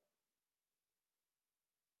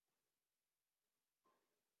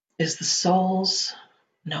 Is the soul's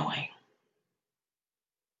knowing.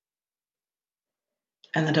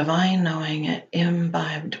 And the divine knowing it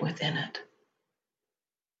imbibed within it.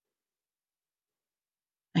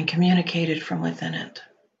 And communicated from within it.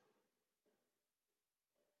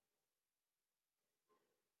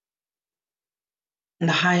 And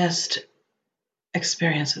the highest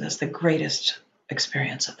experience of this, the greatest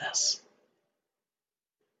experience of this,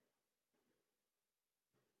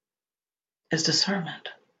 is discernment.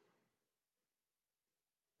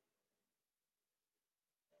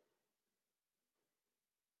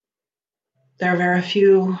 There are very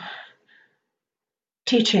few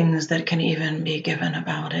teachings that can even be given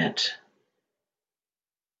about it,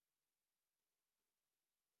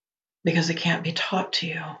 because it can't be taught to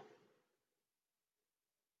you.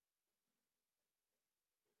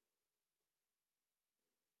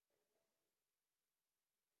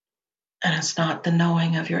 And it's not the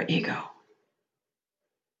knowing of your ego.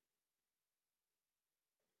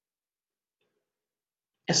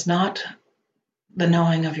 It's not the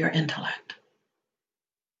knowing of your intellect.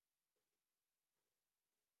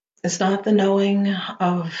 It's not the knowing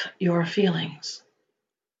of your feelings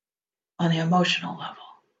on the emotional level.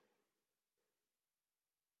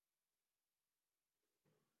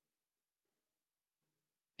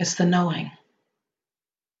 It's the knowing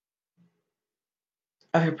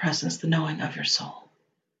of your presence, the knowing of your soul.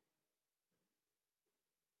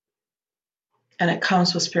 And it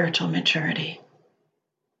comes with spiritual maturity,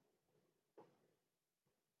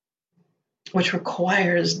 which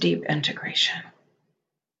requires deep integration.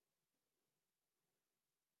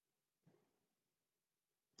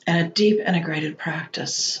 And a deep integrated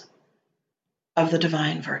practice of the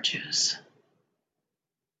divine virtues.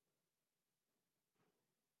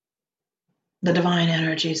 The divine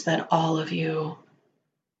energies that all of you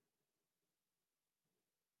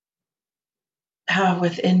have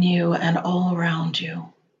within you and all around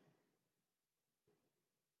you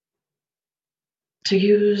to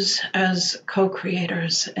use as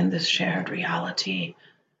co-creators in this shared reality.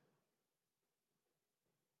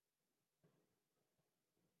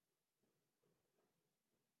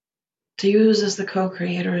 To use as the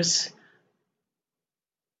co-creators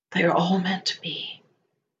they are all meant to be.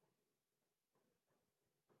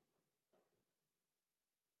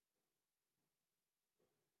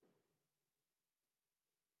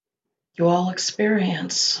 You all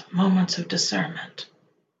experience moments of discernment.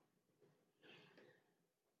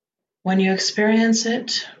 When you experience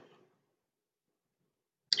it,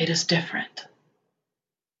 it is different,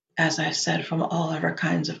 as I said, from all other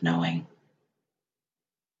kinds of knowing.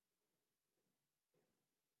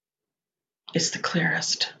 It's the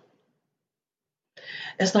clearest.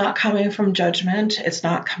 It's not coming from judgment. It's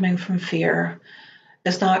not coming from fear.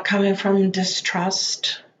 It's not coming from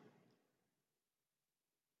distrust,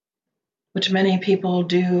 which many people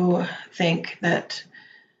do think that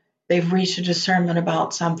they've reached a discernment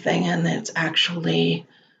about something and it's actually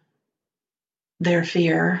their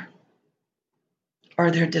fear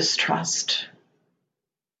or their distrust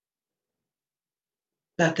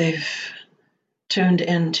that they've tuned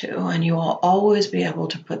into. And you will always be able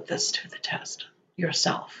to put this to the test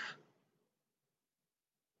yourself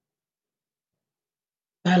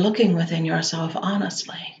by looking within yourself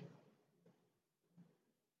honestly,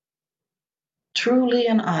 truly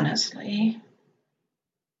and honestly,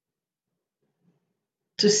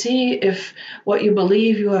 to see if what you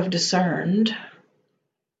believe you have discerned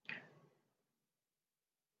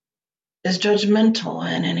is judgmental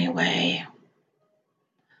in any way,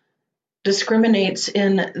 discriminates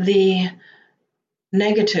in the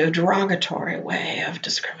negative, derogatory way of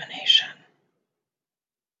discrimination.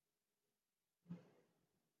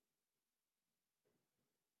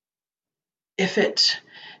 If it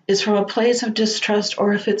is from a place of distrust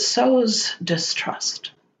or if it sows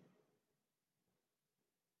distrust,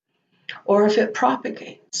 or if it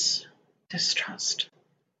propagates distrust.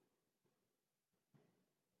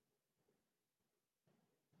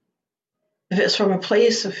 If it's from a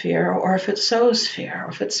place of fear, or if it sows fear, or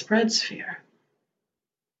if it spreads fear.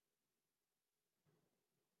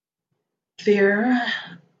 Fear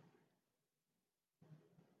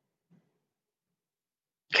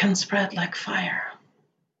can spread like fire.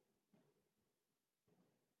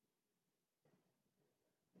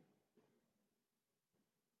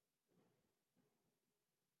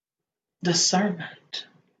 Discernment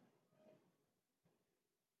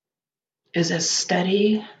is as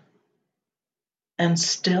steady and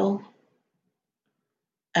still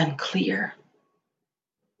and clear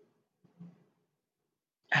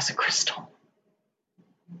as a crystal.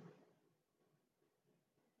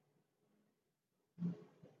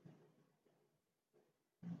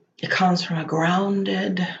 It comes from a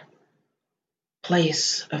grounded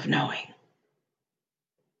place of knowing.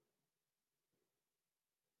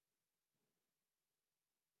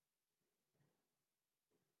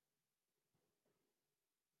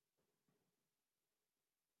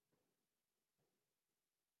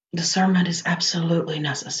 Discernment is absolutely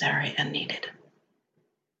necessary and needed.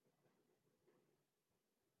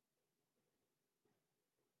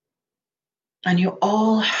 And you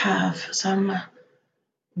all have some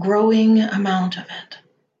growing amount of it.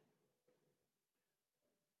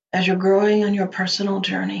 As you're growing on your personal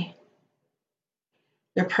journey,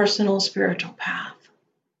 your personal spiritual path,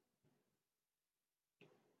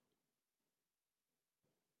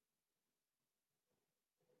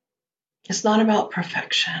 it's not about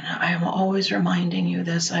perfection. I am always reminding you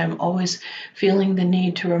this. I am always feeling the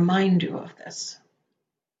need to remind you of this.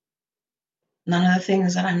 None of the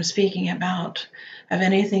things that I'm speaking about have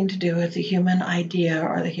anything to do with the human idea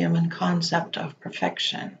or the human concept of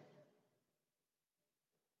perfection.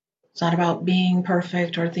 It's not about being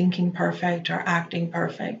perfect or thinking perfect or acting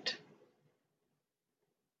perfect.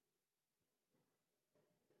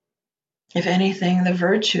 If anything, the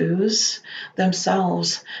virtues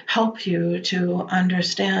themselves help you to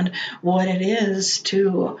understand what it is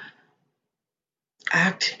to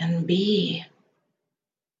act and be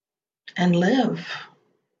and live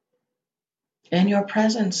in your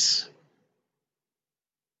presence,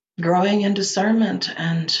 growing in discernment,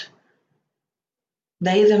 and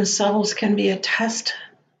they themselves can be a test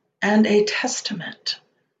and a testament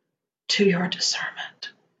to your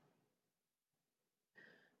discernment.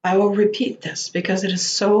 I will repeat this because it is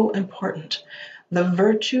so important. The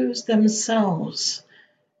virtues themselves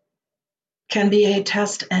can be a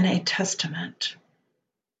test and a testament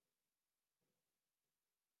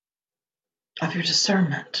of your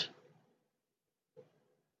discernment.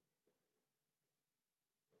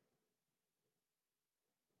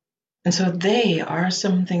 And so they are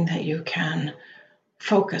something that you can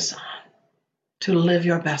focus on to live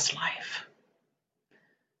your best life,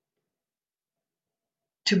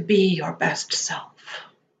 to be your best self,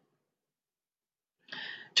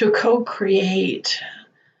 to co-create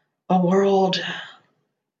a world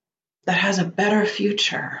that has a better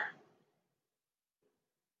future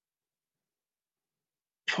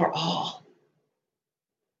for all.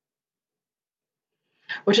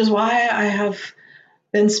 Which is why I have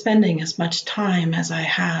been spending as much time as I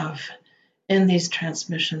have in these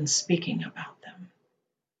transmissions speaking about them.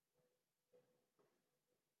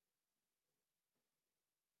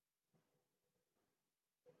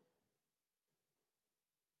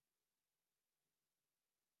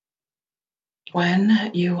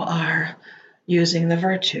 When you are using the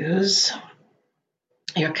virtues,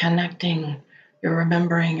 you're connecting, you're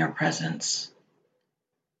remembering your presence.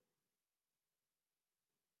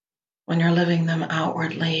 When you're living them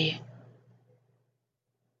outwardly,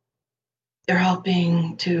 you're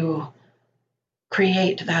helping to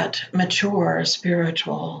create that mature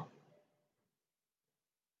spiritual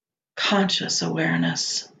conscious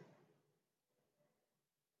awareness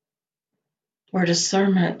where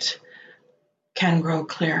discernment can grow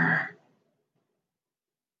clearer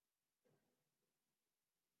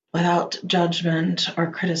without judgment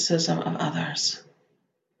or criticism of others.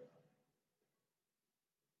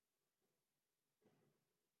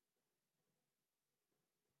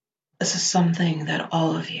 This is something that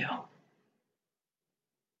all of you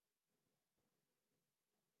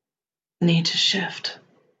need to shift.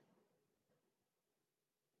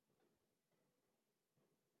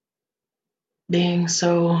 Being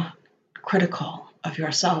so critical of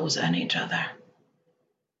yourselves and each other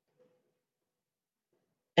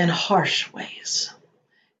in harsh ways.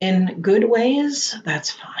 In good ways, that's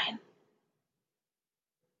fine.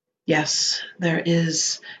 Yes, there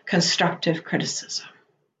is constructive criticism,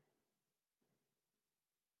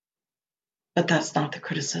 but that's not the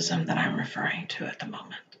criticism that I'm referring to at the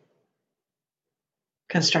moment.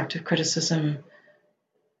 Constructive criticism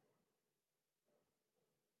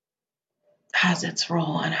has its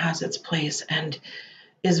role and has its place and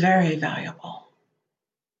is very valuable.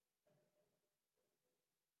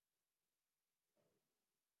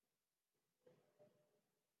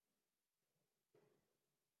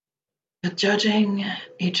 But judging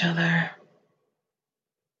each other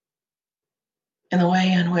in the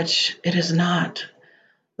way in which it is not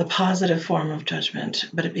the positive form of judgment,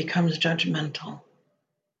 but it becomes judgmental.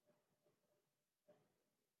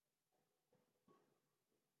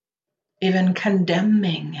 Even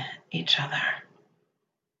condemning each other.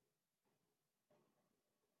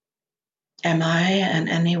 Am I in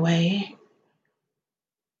any way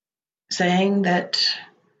saying that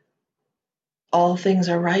all things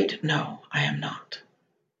are right? No, I am not.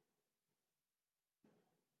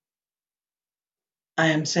 I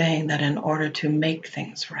am saying that in order to make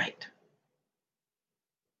things right,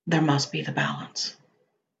 there must be the balance.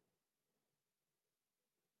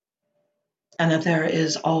 And that there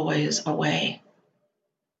is always a way.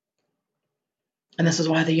 And this is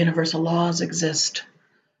why the universal laws exist.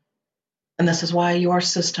 And this is why your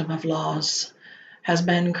system of laws has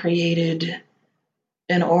been created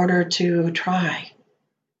in order to try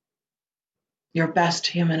your best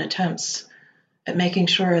human attempts at making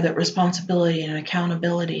sure that responsibility and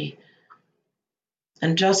accountability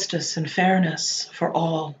and justice and fairness for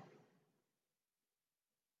all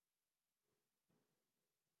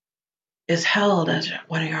is held as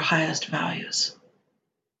one of your highest values.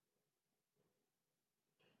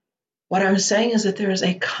 What I'm saying is that there is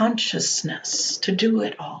a consciousness to do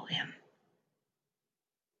it all in.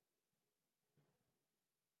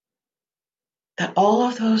 That all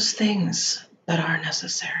of those things that are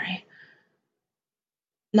necessary,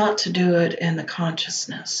 not to do it in the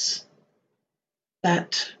consciousness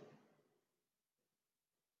that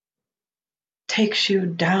takes you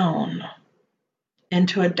down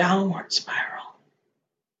into a downward spiral,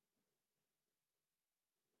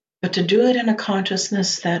 but to do it in a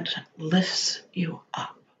consciousness that lifts you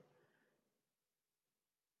up.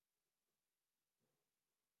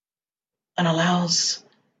 And allows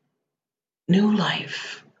new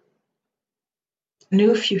life,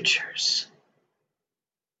 new futures,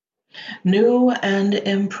 new and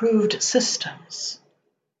improved systems,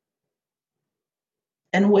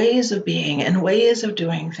 and ways of being and ways of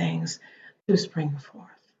doing things to spring forth.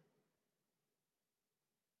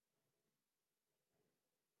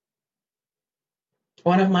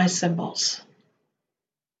 One of my symbols,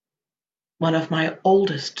 one of my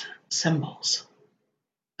oldest symbols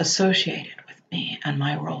associated with me and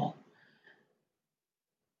my role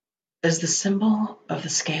is the symbol of the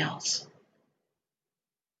scales.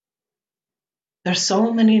 There's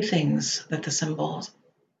so many things that the symbol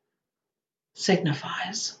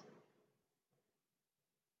signifies.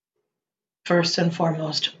 First and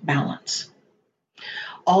foremost, balance.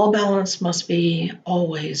 All balance must be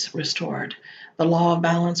always restored. The law of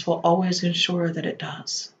balance will always ensure that it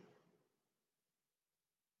does.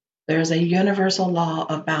 There's a universal law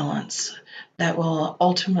of balance that will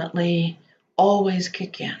ultimately always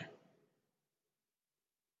kick in.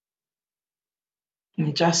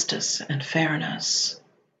 And justice and fairness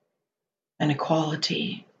and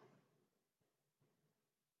equality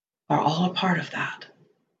are all a part of that.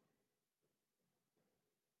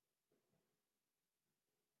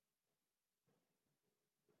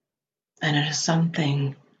 And it is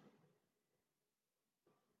something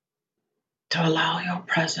to allow your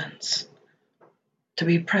presence to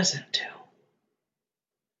be present to.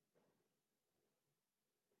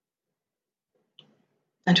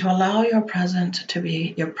 And to allow your presence to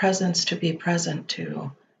be present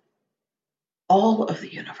to all of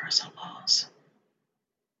the universal laws.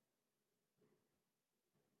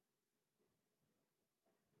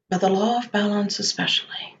 But the law of balance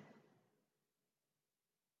especially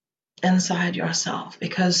inside yourself,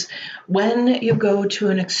 because when you go to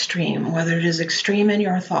an extreme, whether it is extreme in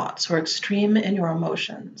your thoughts or extreme in your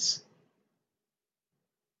emotions,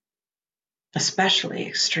 especially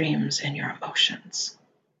extremes in your emotions,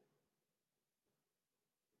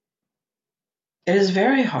 it is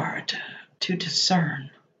very hard to discern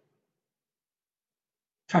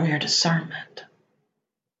from your discernment.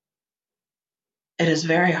 It is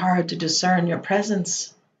very hard to discern your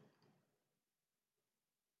presence.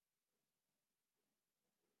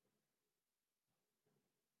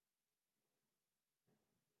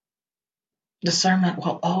 Discernment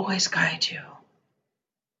will always guide you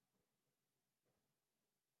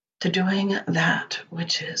to doing that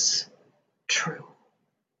which is true.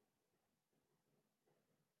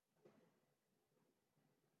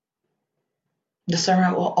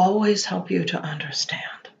 Discernment will always help you to understand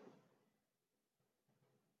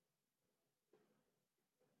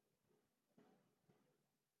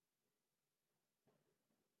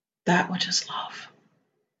that which is love.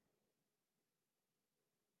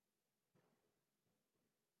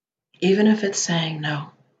 Even if it's saying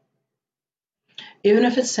no, even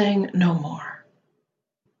if it's saying no more,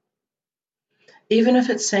 even if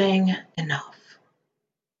it's saying enough.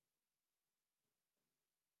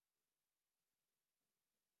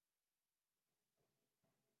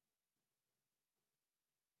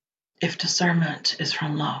 If discernment is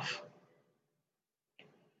from love,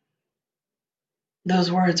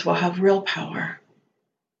 those words will have real power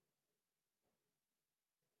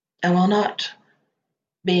and will not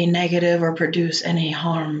be negative or produce any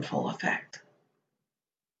harmful effect.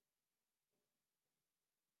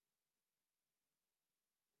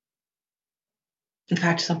 In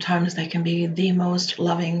fact, sometimes they can be the most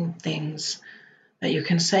loving things that you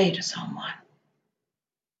can say to someone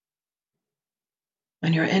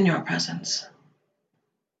when you're in your presence.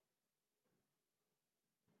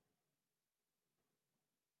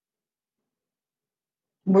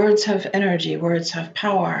 Words have energy, words have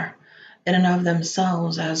power in and of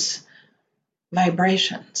themselves as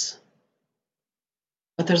vibrations,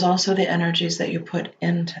 but there's also the energies that you put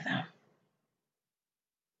into them.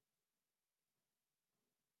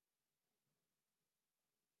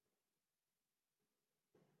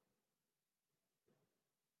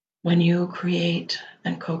 When you create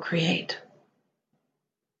and co-create,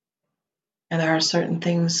 and there are certain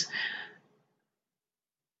things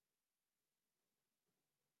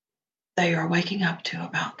that you're waking up to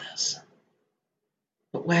about this.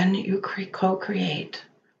 But when you co-create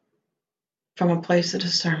from a place of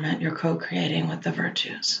discernment, you're co-creating with the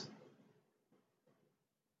virtues.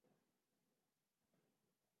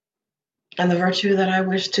 And the virtue that I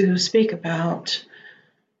wish to speak about,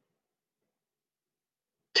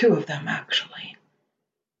 two of them actually.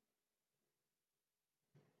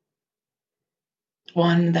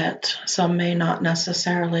 One that some may not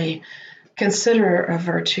necessarily consider a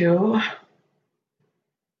virtue,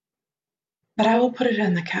 but I will put it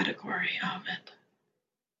in the category of it.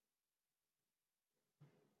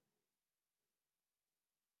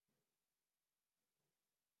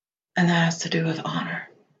 And that has to do with honor.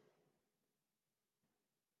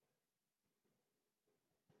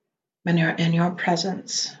 When you're in your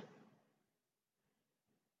presence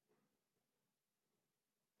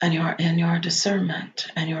and you're in your discernment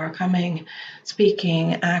and you're coming,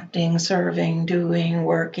 speaking, acting, serving, doing,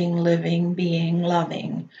 working, living, being,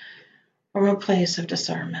 loving from a place of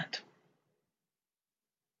discernment.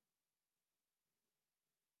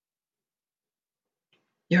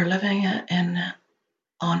 You're living in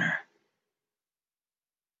honor.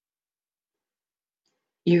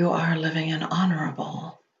 You are living an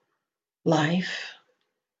honorable life,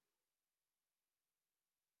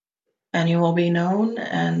 and you will be known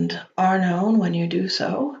and are known when you do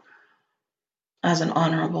so as an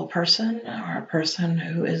honorable person or a person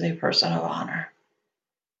who is a person of honor.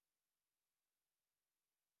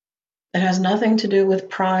 It has nothing to do with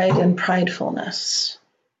pride and pridefulness.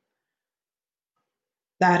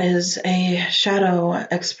 That is a shadow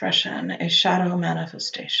expression, a shadow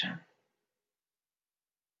manifestation.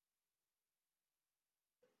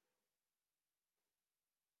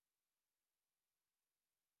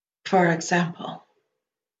 For example,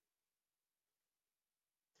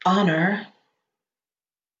 honor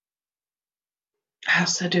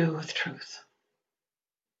has to do with truth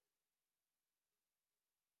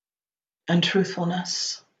and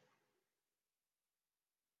truthfulness.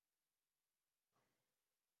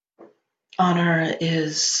 Honor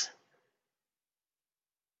is,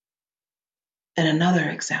 in another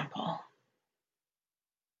example,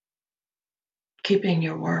 keeping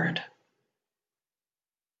your word.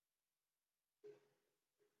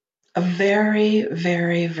 A very,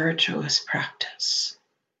 very virtuous practice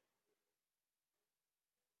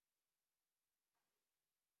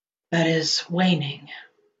that is waning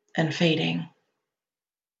and fading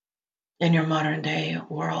in your modern day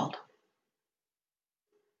world.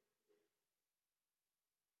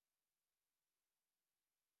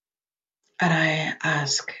 And I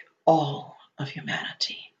ask all of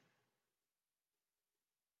humanity,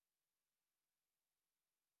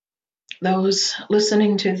 those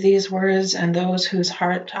listening to these words and those whose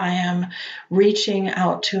heart I am reaching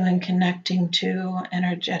out to and connecting to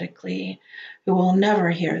energetically, who will never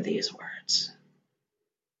hear these words.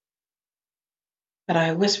 But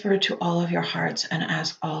I whisper to all of your hearts and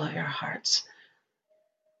ask all of your hearts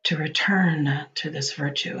to return to this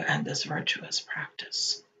virtue and this virtuous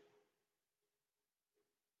practice.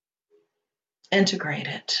 Integrate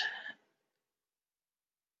it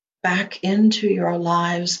back into your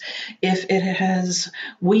lives if it has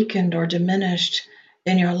weakened or diminished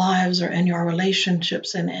in your lives or in your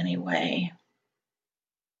relationships in any way.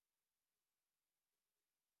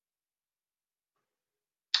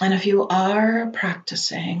 And if you are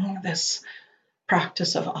practicing this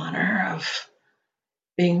practice of honor, of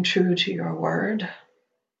being true to your word,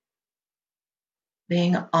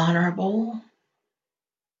 being honorable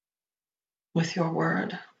with your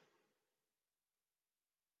word,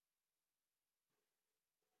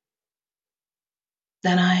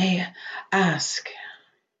 then I ask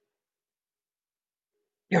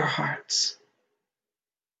your hearts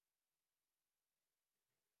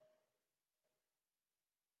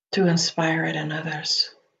to inspire it in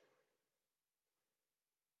others.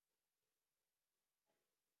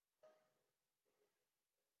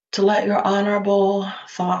 To let your honorable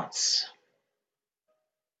thoughts,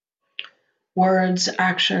 words,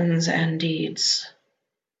 actions, and deeds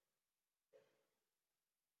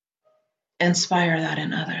inspire that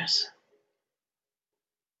in others.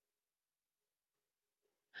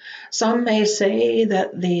 Some may say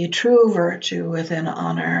that the true virtue within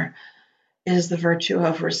honor is the virtue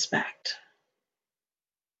of respect.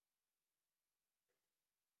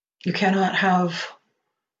 You cannot have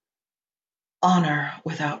honor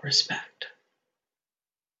without respect.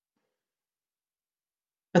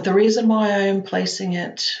 But the reason why I am placing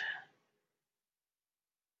it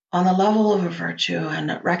on the level of a virtue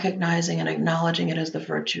and recognizing and acknowledging it as the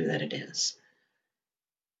virtue that it is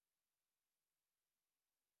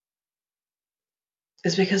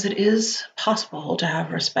because it is possible to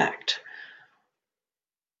have respect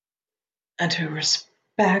and to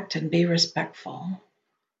respect and be respectful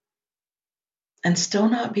and still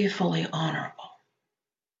not be fully honorable.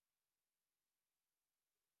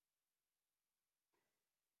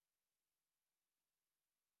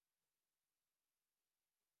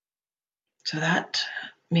 So that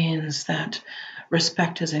means that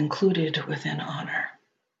respect is included within honor.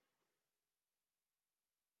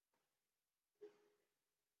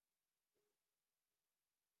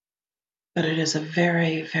 But it is a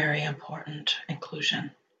very, very important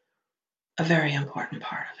inclusion, a very important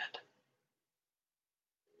part of it.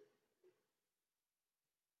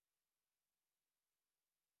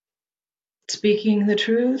 Speaking the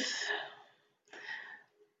truth,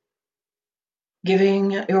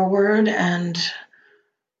 giving your word, and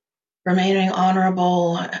remaining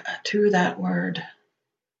honorable to that word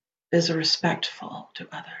is respectful to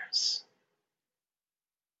others.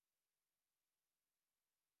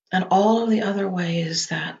 And all of the other ways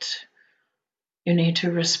that you need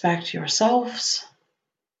to respect yourselves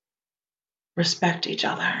respect each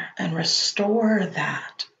other and restore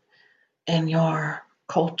that in your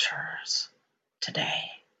cultures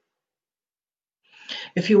today.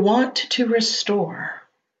 If you want to restore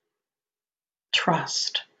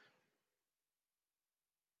trust,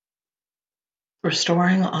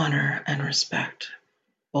 restoring honor and respect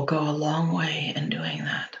will go a long way in doing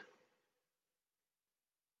that.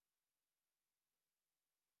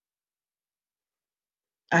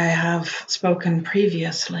 I have spoken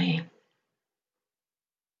previously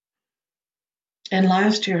in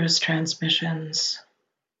last year's transmissions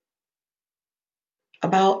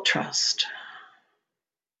about trust,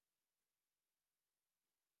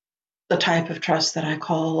 the type of trust that I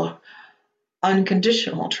call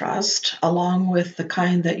unconditional trust, along with the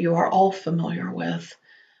kind that you are all familiar with,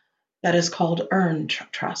 that is called earned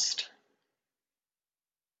trust.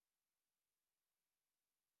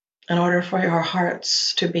 In order for your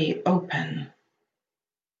hearts to be open,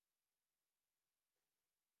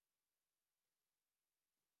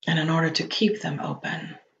 and in order to keep them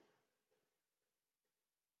open,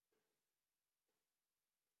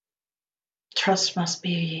 trust must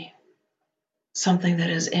be something that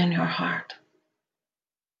is in your heart.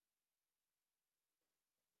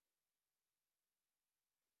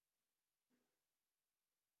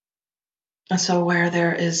 And so where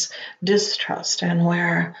there is distrust and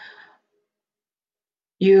where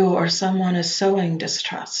you or someone is sowing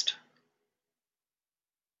distrust,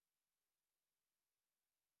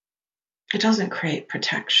 it doesn't create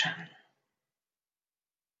protection.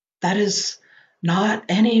 That is not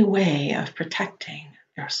any way of protecting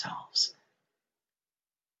yourselves.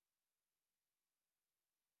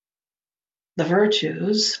 The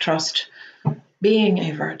virtues, trust being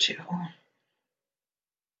a virtue,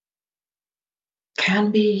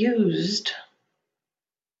 can be used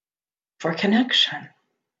for connection.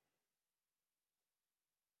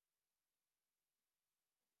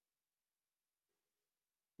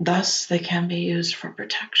 Thus, they can be used for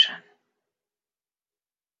protection.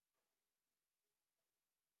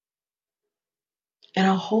 In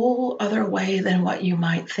a whole other way than what you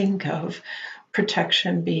might think of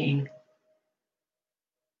protection being.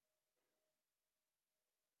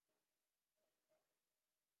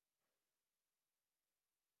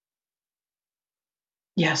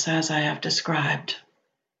 Yes, as I have described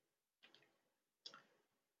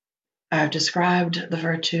the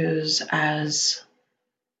virtues as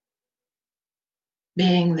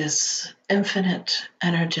being this infinite,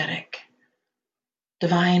 energetic,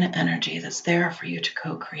 divine energy that's there for you to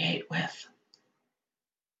co-create with.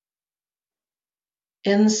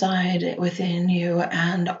 Inside, within you,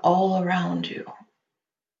 and all around you.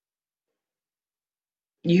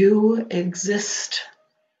 You exist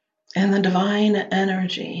in the divine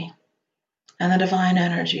energy, and the divine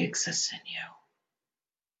energy exists in you.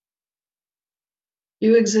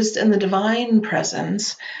 You exist in the divine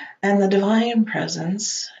presence, and the divine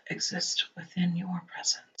presence exists within your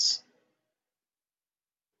presence.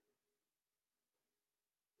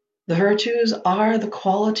 The virtues are the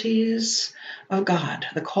qualities of God,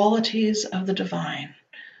 the qualities of the divine,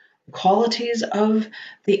 the qualities of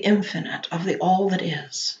the infinite, of the all that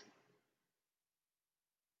is.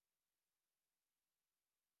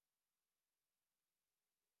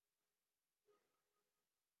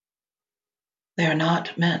 They are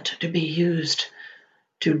not meant to be used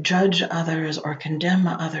to judge others or condemn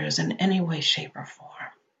others in any way, shape, or form.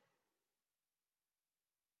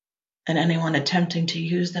 And anyone attempting to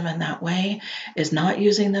use them in that way is not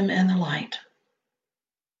using them in the light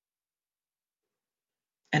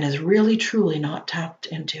and is really truly not tapped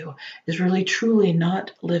into, is really truly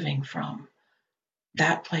not living from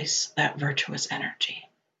that place, that virtuous energy.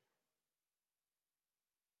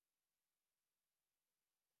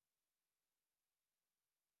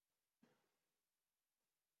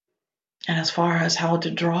 And as far as how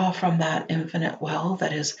to draw from that infinite well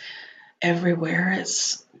that is everywhere,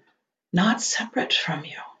 it's not separate from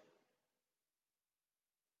you.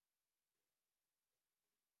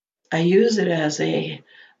 I use it as an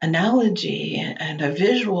analogy and a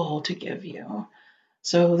visual to give you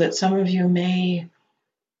so that some of you may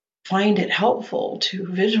find it helpful to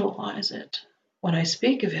visualize it when I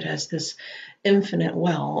speak of it as this infinite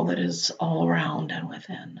well that is all around and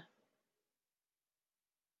within.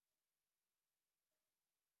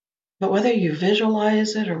 But whether you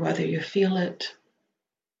visualize it or whether you feel it,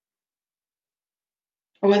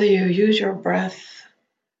 or whether you use your breath,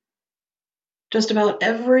 just about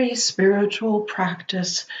every spiritual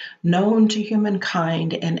practice known to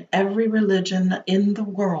humankind in every religion in the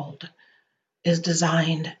world is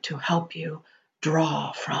designed to help you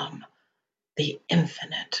draw from the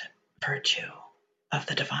infinite virtue of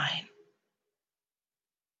the divine.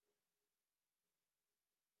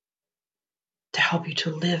 to help you to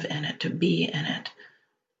live in it, to be in it,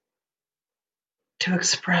 to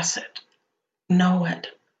express it, know it,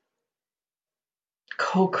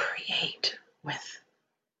 co-create with.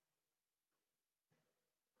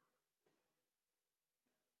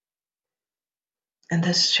 And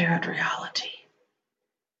this shared reality,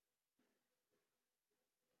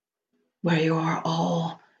 where you are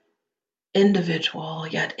all individual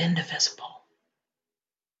yet indivisible.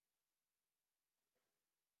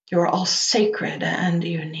 You are all sacred and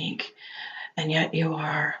unique, and yet you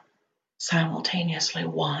are simultaneously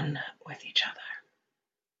one with each other.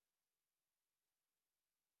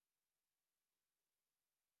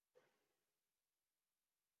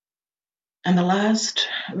 And the last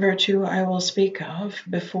virtue I will speak of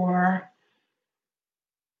before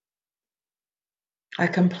I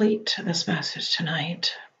complete this message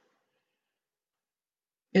tonight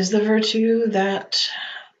is the virtue that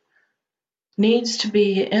needs to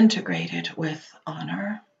be integrated with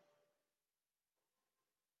honor.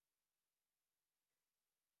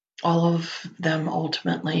 All of them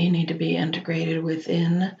ultimately need to be integrated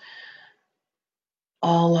within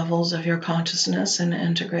all levels of your consciousness and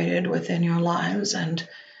integrated within your lives and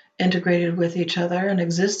integrated with each other and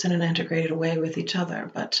exist in an integrated way with each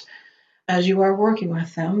other. But as you are working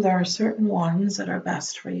with them, there are certain ones that are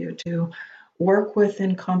best for you to work with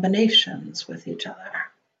in combinations with each other.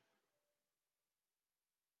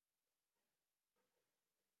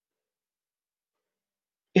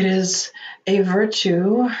 It is a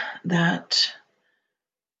virtue that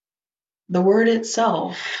the word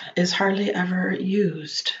itself is hardly ever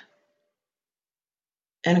used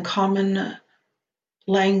in common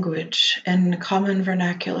language and common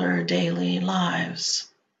vernacular daily lives.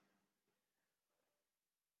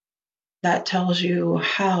 That tells you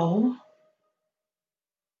how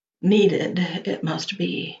needed it must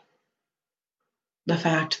be. The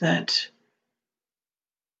fact that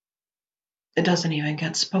it doesn't even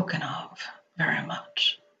get spoken of very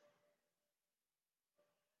much.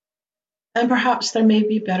 And perhaps there may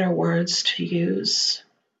be better words to use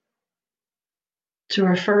to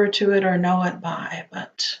refer to it or know it by,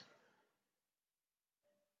 but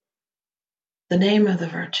the name of the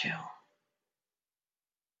virtue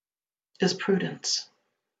is prudence.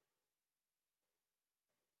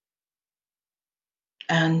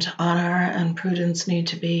 And honor and prudence need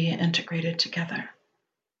to be integrated together.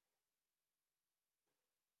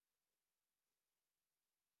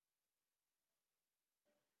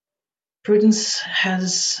 Prudence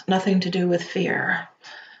has nothing to do with fear.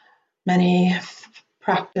 Many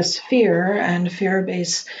practice fear and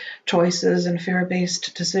fear-based choices and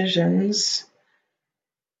fear-based decisions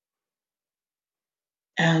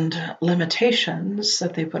and limitations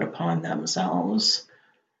that they put upon themselves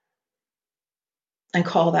and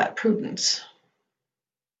call that prudence.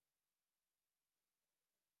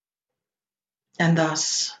 And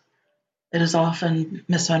thus, it is often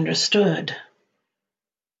misunderstood.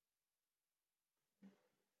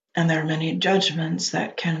 And there are many judgments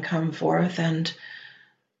that can come forth, and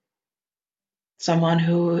someone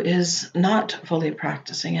who is not fully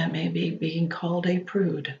practicing it may be being called a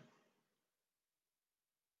prude.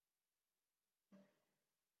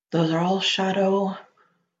 Those are all shadow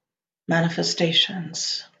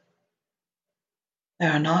manifestations. They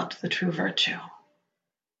are not the true virtue.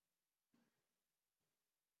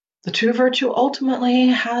 The true virtue ultimately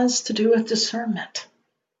has to do with discernment.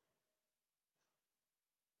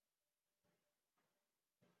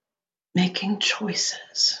 Making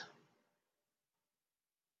choices.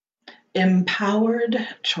 Empowered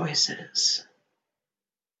choices.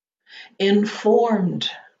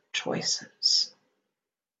 Informed choices.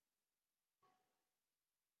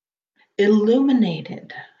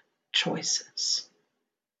 Illuminated choices.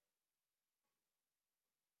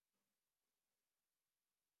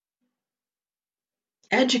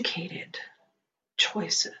 Educated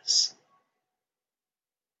choices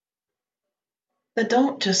that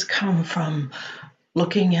don't just come from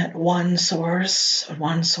looking at one source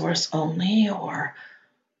only, or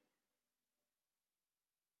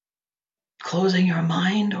closing your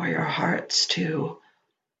mind or your hearts to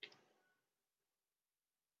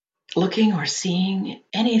looking or seeing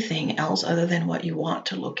anything else other than what you want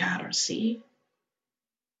to look at or see.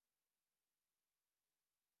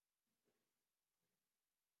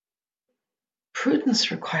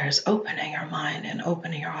 Prudence requires opening your mind and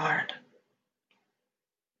opening your heart.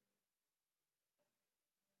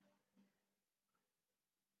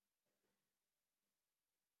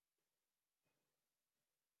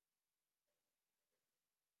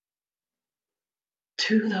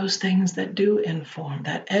 To those things that do inform,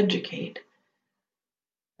 that educate,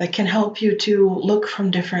 that can help you to look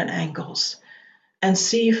from different angles, and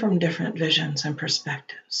see from different visions and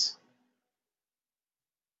perspectives.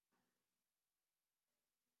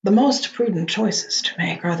 The most prudent choices to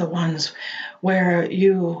make are the ones where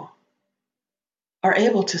you are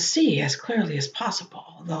able to see as clearly as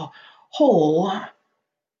possible the whole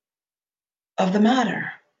of the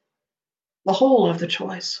matter, the whole of the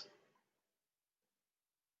choice.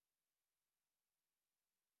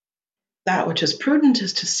 That which is prudent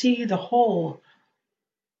is to see the whole,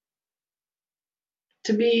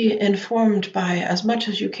 to be informed by as much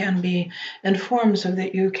as you can be informed so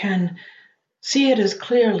that you can see it as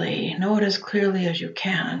clearly, know it as clearly as you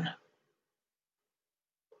can.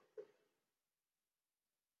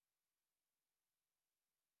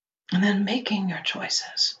 And then making your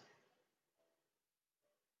choices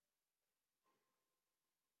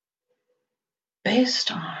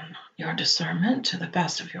based on your discernment to the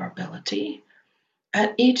best of your ability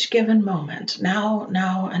at each given moment, now,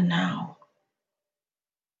 and now.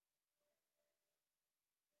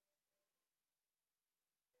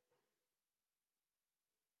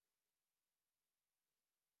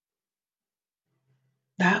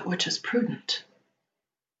 That which is prudent.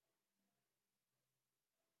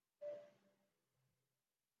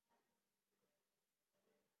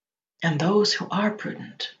 And those who are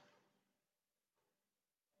prudent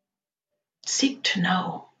seek to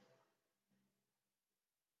know.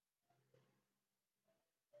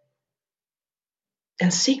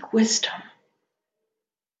 And seek wisdom.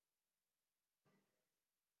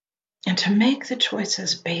 And to make the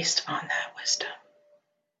choices based on that wisdom.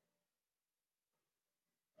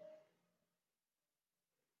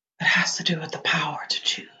 It has to do with the power to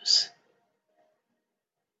choose.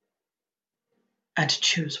 And to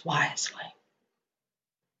choose wisely.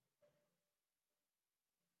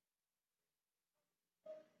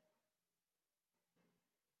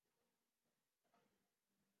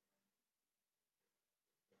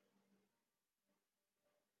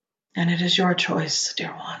 And it is your choice,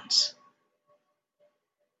 dear ones.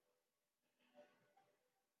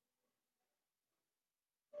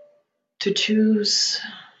 To choose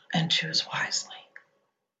and choose wisely.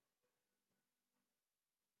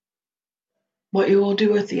 What you will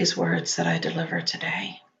do with these words that I deliver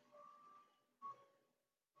today.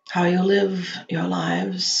 How you live your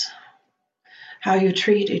lives. How you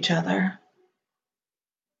treat each other.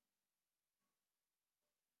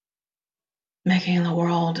 Making the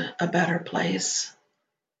world a better place.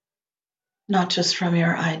 Not just from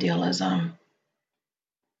your idealism.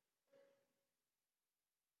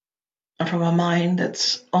 Or from a mind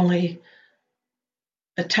that's only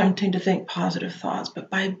attempting to think positive thoughts,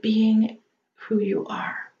 but by being who you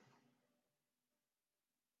are.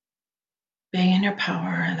 Being in your power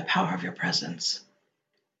and the power of your presence.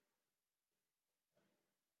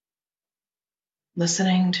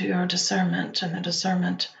 Listening to your discernment and the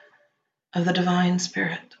discernment of the divine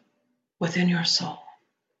spirit within your soul.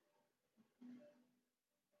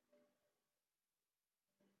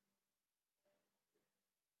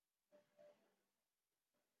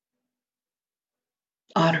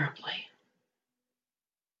 Honorably.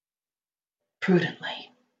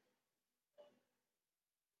 Prudently.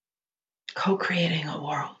 Co-creating a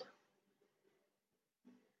world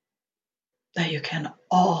that you can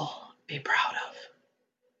all be proud of.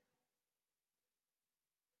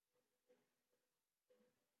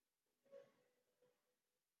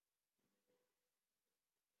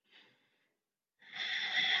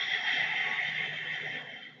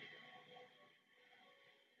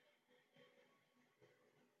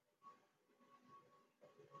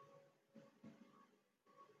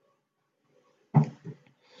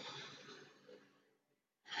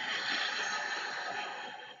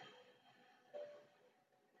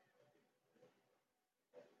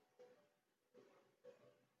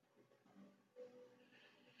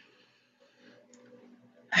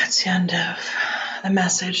 That's the end of the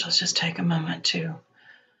message. Let's just take a moment to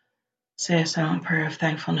say a silent prayer of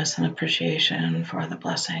thankfulness and appreciation for the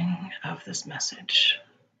blessing of this message.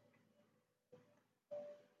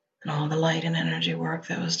 And all the light and energy work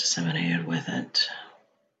that was disseminated with it.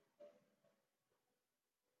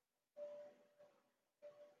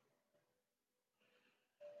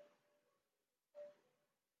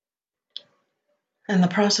 And the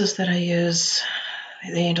process that I use,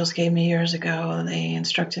 the angels gave me years ago, they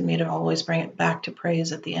instructed me to always bring it back to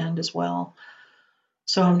praise at the end as well.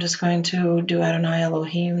 So I'm just going to do Adonai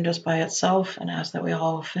Elohim just by itself and ask that we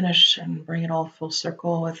all finish and bring it all full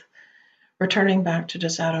circle with returning back to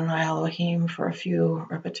just Adonai Elohim for a few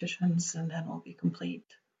repetitions, and then we'll be complete.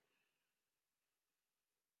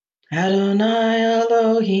 Adonai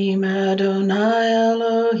Elohim, Adonai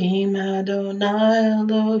Elohim, Adonai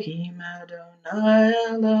Elohim, Adonai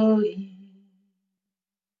Elohim.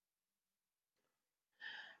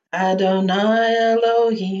 Adonai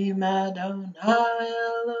Elohim, Adonai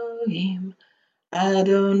Elohim,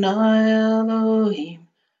 Adonai Elohim,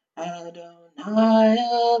 Adonai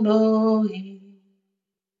Elohim.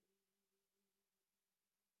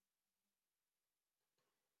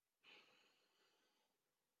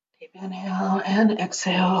 Deep inhale and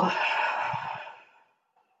exhale.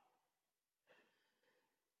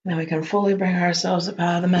 Then we can fully bring ourselves up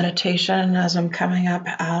out of the meditation. As I'm coming up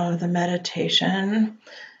out of the meditation,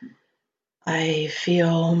 I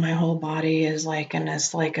feel my whole body is like in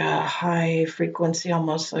this like a high frequency,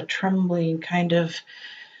 almost a trembling kind of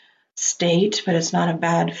state, but it's not a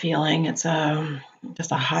bad feeling. It's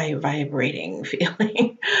just a high vibrating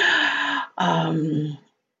feeling.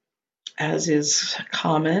 As is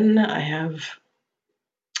common, I have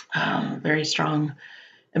very strong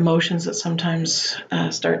emotions that sometimes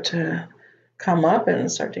start to come up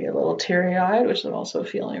and start to get a little teary-eyed, which I'm also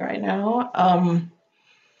feeling right now.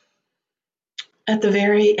 At the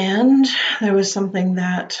very end, there was something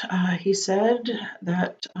that he said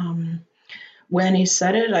that when he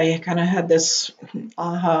said it, I kind of had this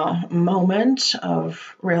aha moment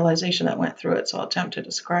of realization that went through it, so I'll attempt to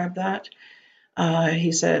describe that.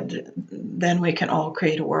 He said, then we can all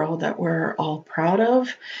create a world that we're all proud of.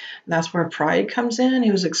 That's where pride comes in.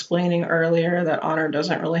 He was explaining earlier that honor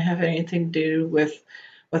doesn't really have anything to do with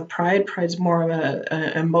pride. Pride's more of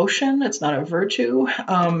an emotion. It's not a virtue.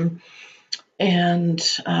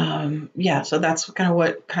 Yeah, so that's kind of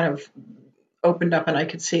what kind of opened up, and I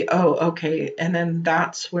could see, oh, okay. And then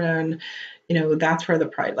that's when, that's where the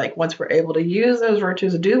pride, like once we're able to use those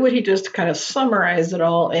virtues, do what he just kind of summarized it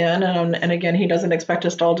all in. And again, he doesn't expect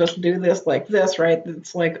us to all just do this like this, right?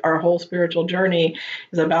 It's like our whole spiritual journey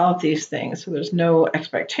is about these things. So there's no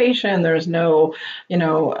expectation. There's no,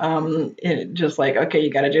 just like, okay,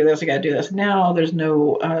 you got to do this, you got to do this now. There's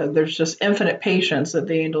no, there's just infinite patience that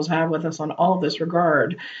the angels have with us on all this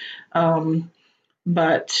regard.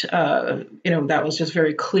 But that was just a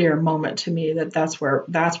very clear moment to me that's where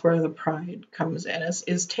the pride comes in,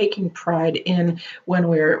 is taking pride in when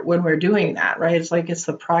we're doing that, right? It's like it's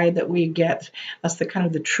the pride that we get. That's the kind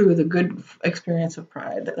of the good experience of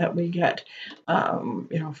pride that we get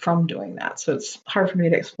from doing that. So it's hard for me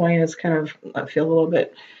to explain. It's kind of, I feel a little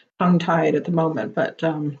bit tongue-tied at the moment, but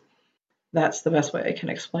that's the best way I can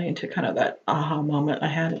explain to kind of that aha moment I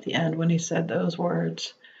had at the end when he said those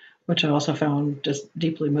words, which I also found just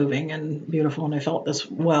deeply moving and beautiful. And I felt this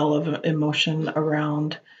well of emotion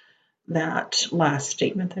around that last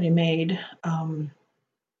statement that he made.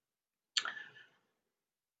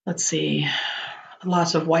 Let's see,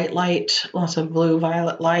 lots of white light, lots of blue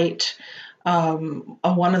violet light. One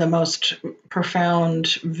of the most profound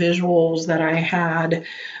visuals that I had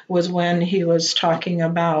was when he was talking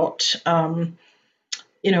about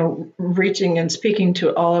reaching and speaking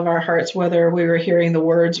to all of our hearts, whether we were hearing the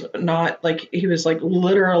words or not. Like he was like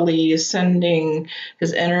literally sending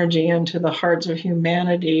his energy into the hearts of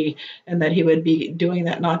humanity, and that he would be doing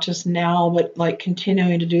that not just now, but like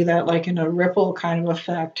continuing to do that, like in a ripple kind of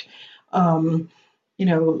effect. And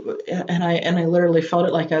I literally felt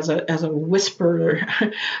it like as a whisper,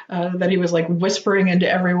 that he was like whispering into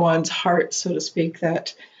everyone's heart, so to speak,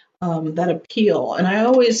 that appeal. And I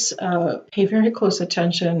always pay very close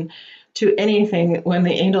attention to anything when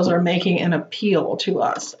the angels are making an appeal to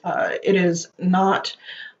us. It is not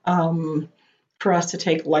for us to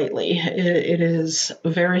take lightly. It is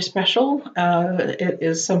very special. It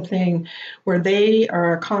is something where they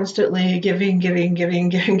are constantly giving.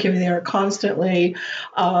 They are constantly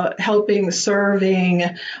helping, serving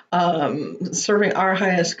our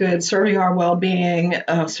highest good, serving our well-being,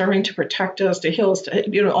 serving to protect us, to heal us,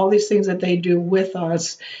 all these things that they do with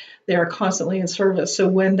us. They are constantly in service. So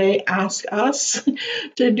when they ask us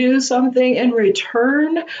to do something in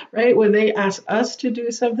return, right? When they ask us to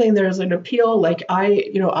do something, there's an appeal. Like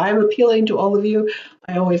I'm appealing to all of you.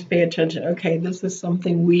 I always pay attention. Okay, this is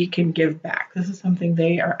something we can give back. This is something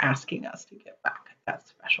they are asking us to give back. That's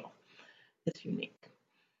special. It's unique.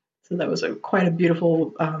 So that was quite a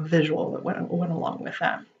beautiful visual that went along with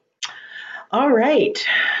that. All right.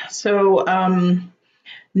 So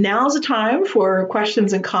now's the time for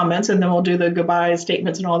questions and comments, and then we'll do the goodbye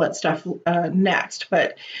statements and all that stuff next.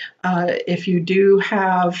 But if you do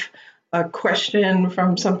have a question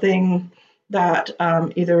from something that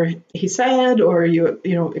either he said or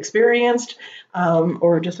you experienced,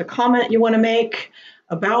 or just a comment you want to make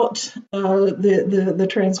about the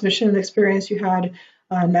transmission experience you had,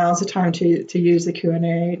 now's the time to use the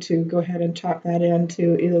Q&A to go ahead and type that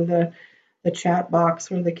into either the chat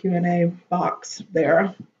box or the Q&A box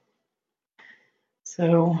there.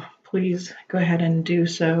 So please go ahead and do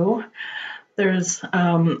so. There's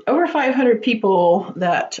over 500 people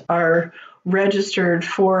that are registered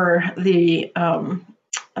for the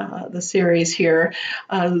series here,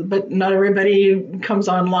 but not everybody comes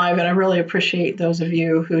on live, and I really appreciate those of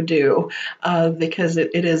you who do, because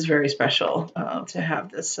it is very special to have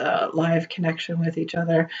this live connection with each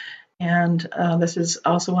other. And this is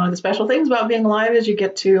also one of the special things about being live is you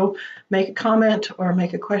get to make a comment or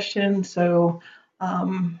make a question. So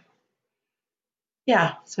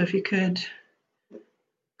yeah, so if you could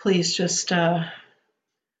please just go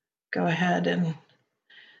ahead and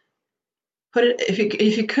put it,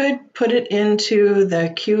 if you could put it into the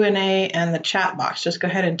Q&A and the chat box. Just go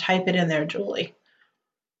ahead and type it in there, Julie.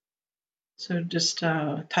 So just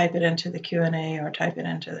type it into the Q&A or type it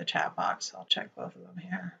into the chat box. I'll check both of them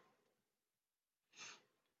here.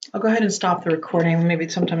 I'll go ahead and stop the recording. Maybe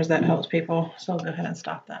sometimes that helps people, so I'll go ahead and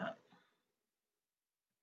stop that.